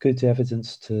there's good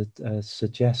evidence to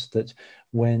suggest that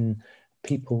when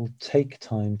people take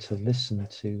time to listen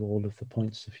to all of the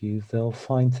points of view, they'll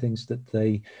find things that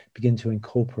they begin to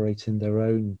incorporate in their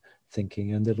own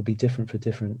thinking, and it'll be different for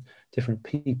different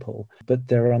people, but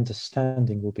their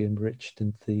understanding will be enriched,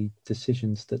 and the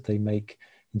decisions that they make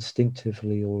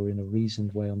instinctively or in a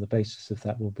reasoned way on the basis of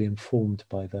that will be informed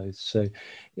by those. So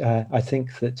I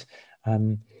think that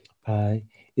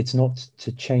it's not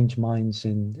to change minds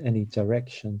in any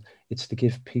direction, it's to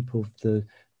give people the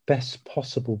best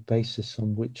possible basis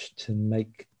on which to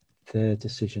make their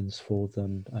decisions for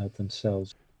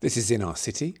themselves. This is In Our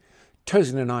City.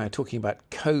 Tosin and I are talking about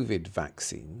COVID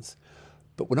vaccines,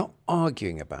 but we're not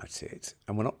arguing about it,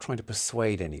 and we're not trying to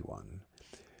persuade anyone.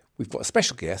 We've got a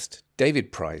special guest,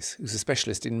 David Price, who's a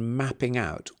specialist in mapping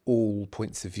out all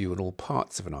points of view and all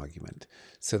parts of an argument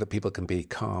so that people can be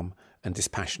calm and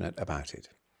dispassionate about it.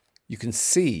 You can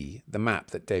see the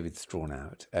map that David's drawn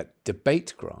out at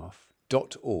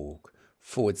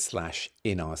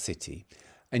debategraph.org/InOurCity.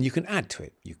 And you can add to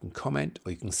it. You can comment,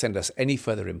 or you can send us any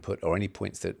further input or any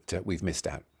points that we've missed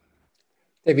out.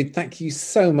 David, thank you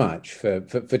so much for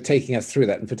taking us through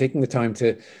that and for taking the time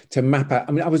to map out.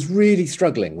 I mean, I was really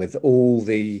struggling with all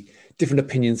the different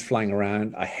opinions flying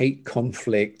around. I hate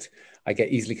conflict. I get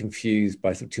easily confused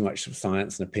by sort of too much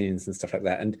science and opinions and stuff like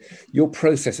that. And your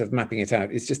process of mapping it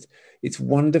out is it's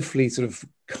wonderfully sort of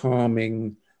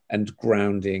calming and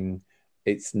grounding.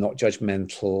 It's not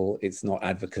judgmental. It's not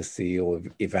advocacy or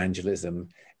evangelism.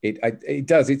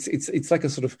 It's like a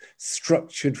sort of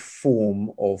structured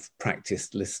form of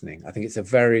practiced listening. I think it's a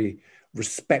very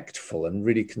respectful and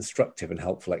really constructive and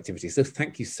helpful activity. So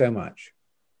thank you so much.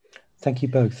 Thank you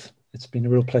both. It's been a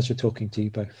real pleasure talking to you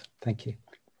both. Thank you.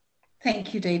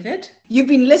 Thank you, David. You've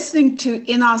been listening to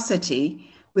In Our City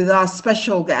with our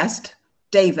special guest,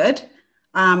 David,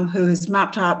 who has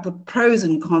mapped out the pros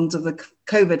and cons of the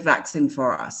COVID vaccine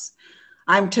for us.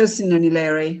 I'm Tosin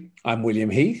Onilere. I'm William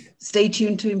Heath. Stay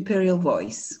tuned to Imperial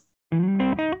Voice.